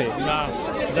carpet. Nah,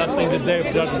 that's in the Day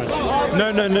of Judgment.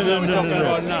 No.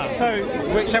 So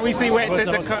shall we see where it says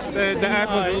the Earth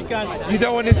was? You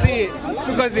don't want to see it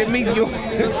because it means you're.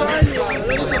 Listen,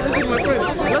 my friend.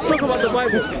 Let's talk about the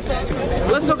Bible.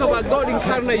 Let's talk about God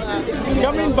incarnate.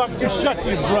 Coming back to shut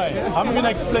your brain. I'm going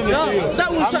to explain it to you.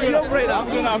 That will shut your brain up.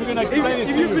 I'm going to explain it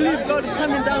to you. If you believe God is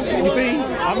coming down to you, see,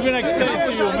 I'm going to explain it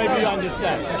to you. Maybe you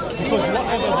understand. Because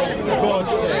whatever God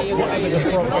says, whatever the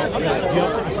prophet says, you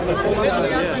have to accept it.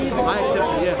 I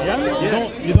accept it,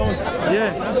 yeah. You don't?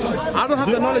 Yeah. I don't have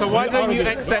the knowledge. So why don't you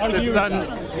accept the sun?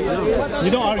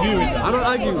 You don't argue with that. I don't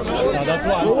argue. No, that's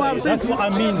what I'm saying. That's what I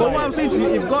mean. But what I'm saying to you,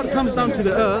 if God comes down to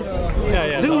the earth,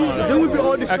 then we'll be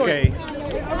all destroyed. Okay.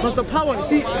 Because the power,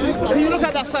 see, can you look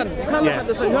at that sun? You can't look at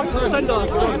the sun, you have to send us.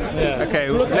 Yeah. Okay,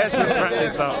 let's just wrap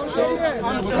this up.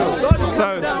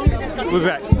 So, we're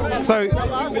back. So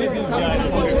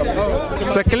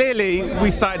clearly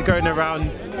we started going around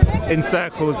in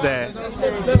circles there.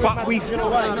 But we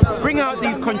bring out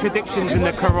these contradictions in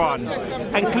the Quran,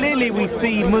 and clearly we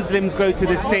see Muslims go to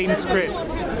the same script.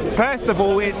 First of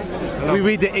all, we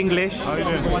read the English,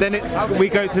 then we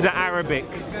go to the Arabic.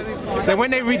 Then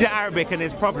when they read the Arabic and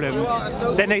there's problems,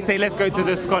 then they say, let's go to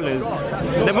the scholars.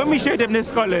 Then when we show them the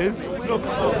scholars,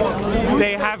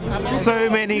 they have so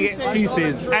many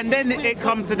excuses. And then it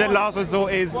comes to the last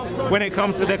resort is, when it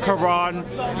comes to the Quran,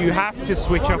 you have to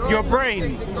switch off your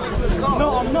brain.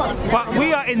 No, I'm not. But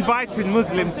we are inviting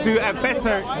Muslims to a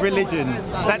better religion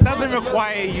that doesn't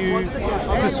require you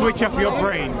to switch off your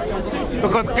brain.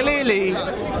 Because clearly,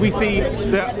 we see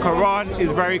the Quran is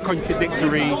very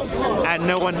contradictory and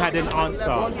no one had an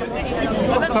answer.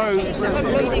 So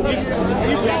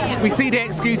we see the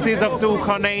excuses of Dhul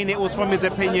Qarnayn, it was from his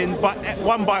opinion, but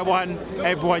one by one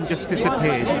everyone just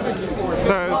disappeared.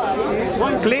 So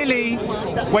clearly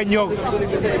when your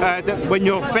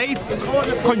faith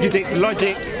contradicts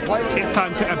logic, it's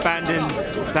time to abandon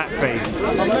that faith.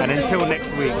 And until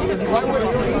next week.